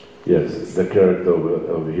character. Yes, the character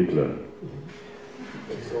of Hitler.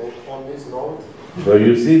 So on this note. So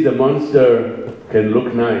you see, the monster can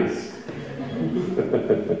look nice.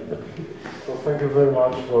 So thank you very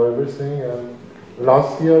much for everything. And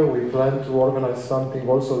last year we planned to organize something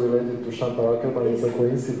also related to Chantal Ackerman. It's a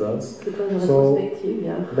coincidence. So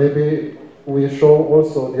maybe we show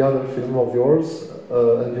also the other film of yours,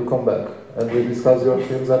 and you come back and we discuss your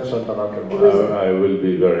films and Chantal Ackerman. I will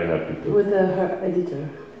be very happy to. With her editor.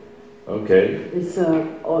 Okay. It's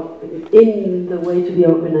in the way to be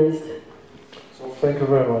organized. So thank you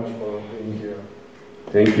very much for being here.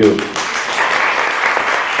 Thank you.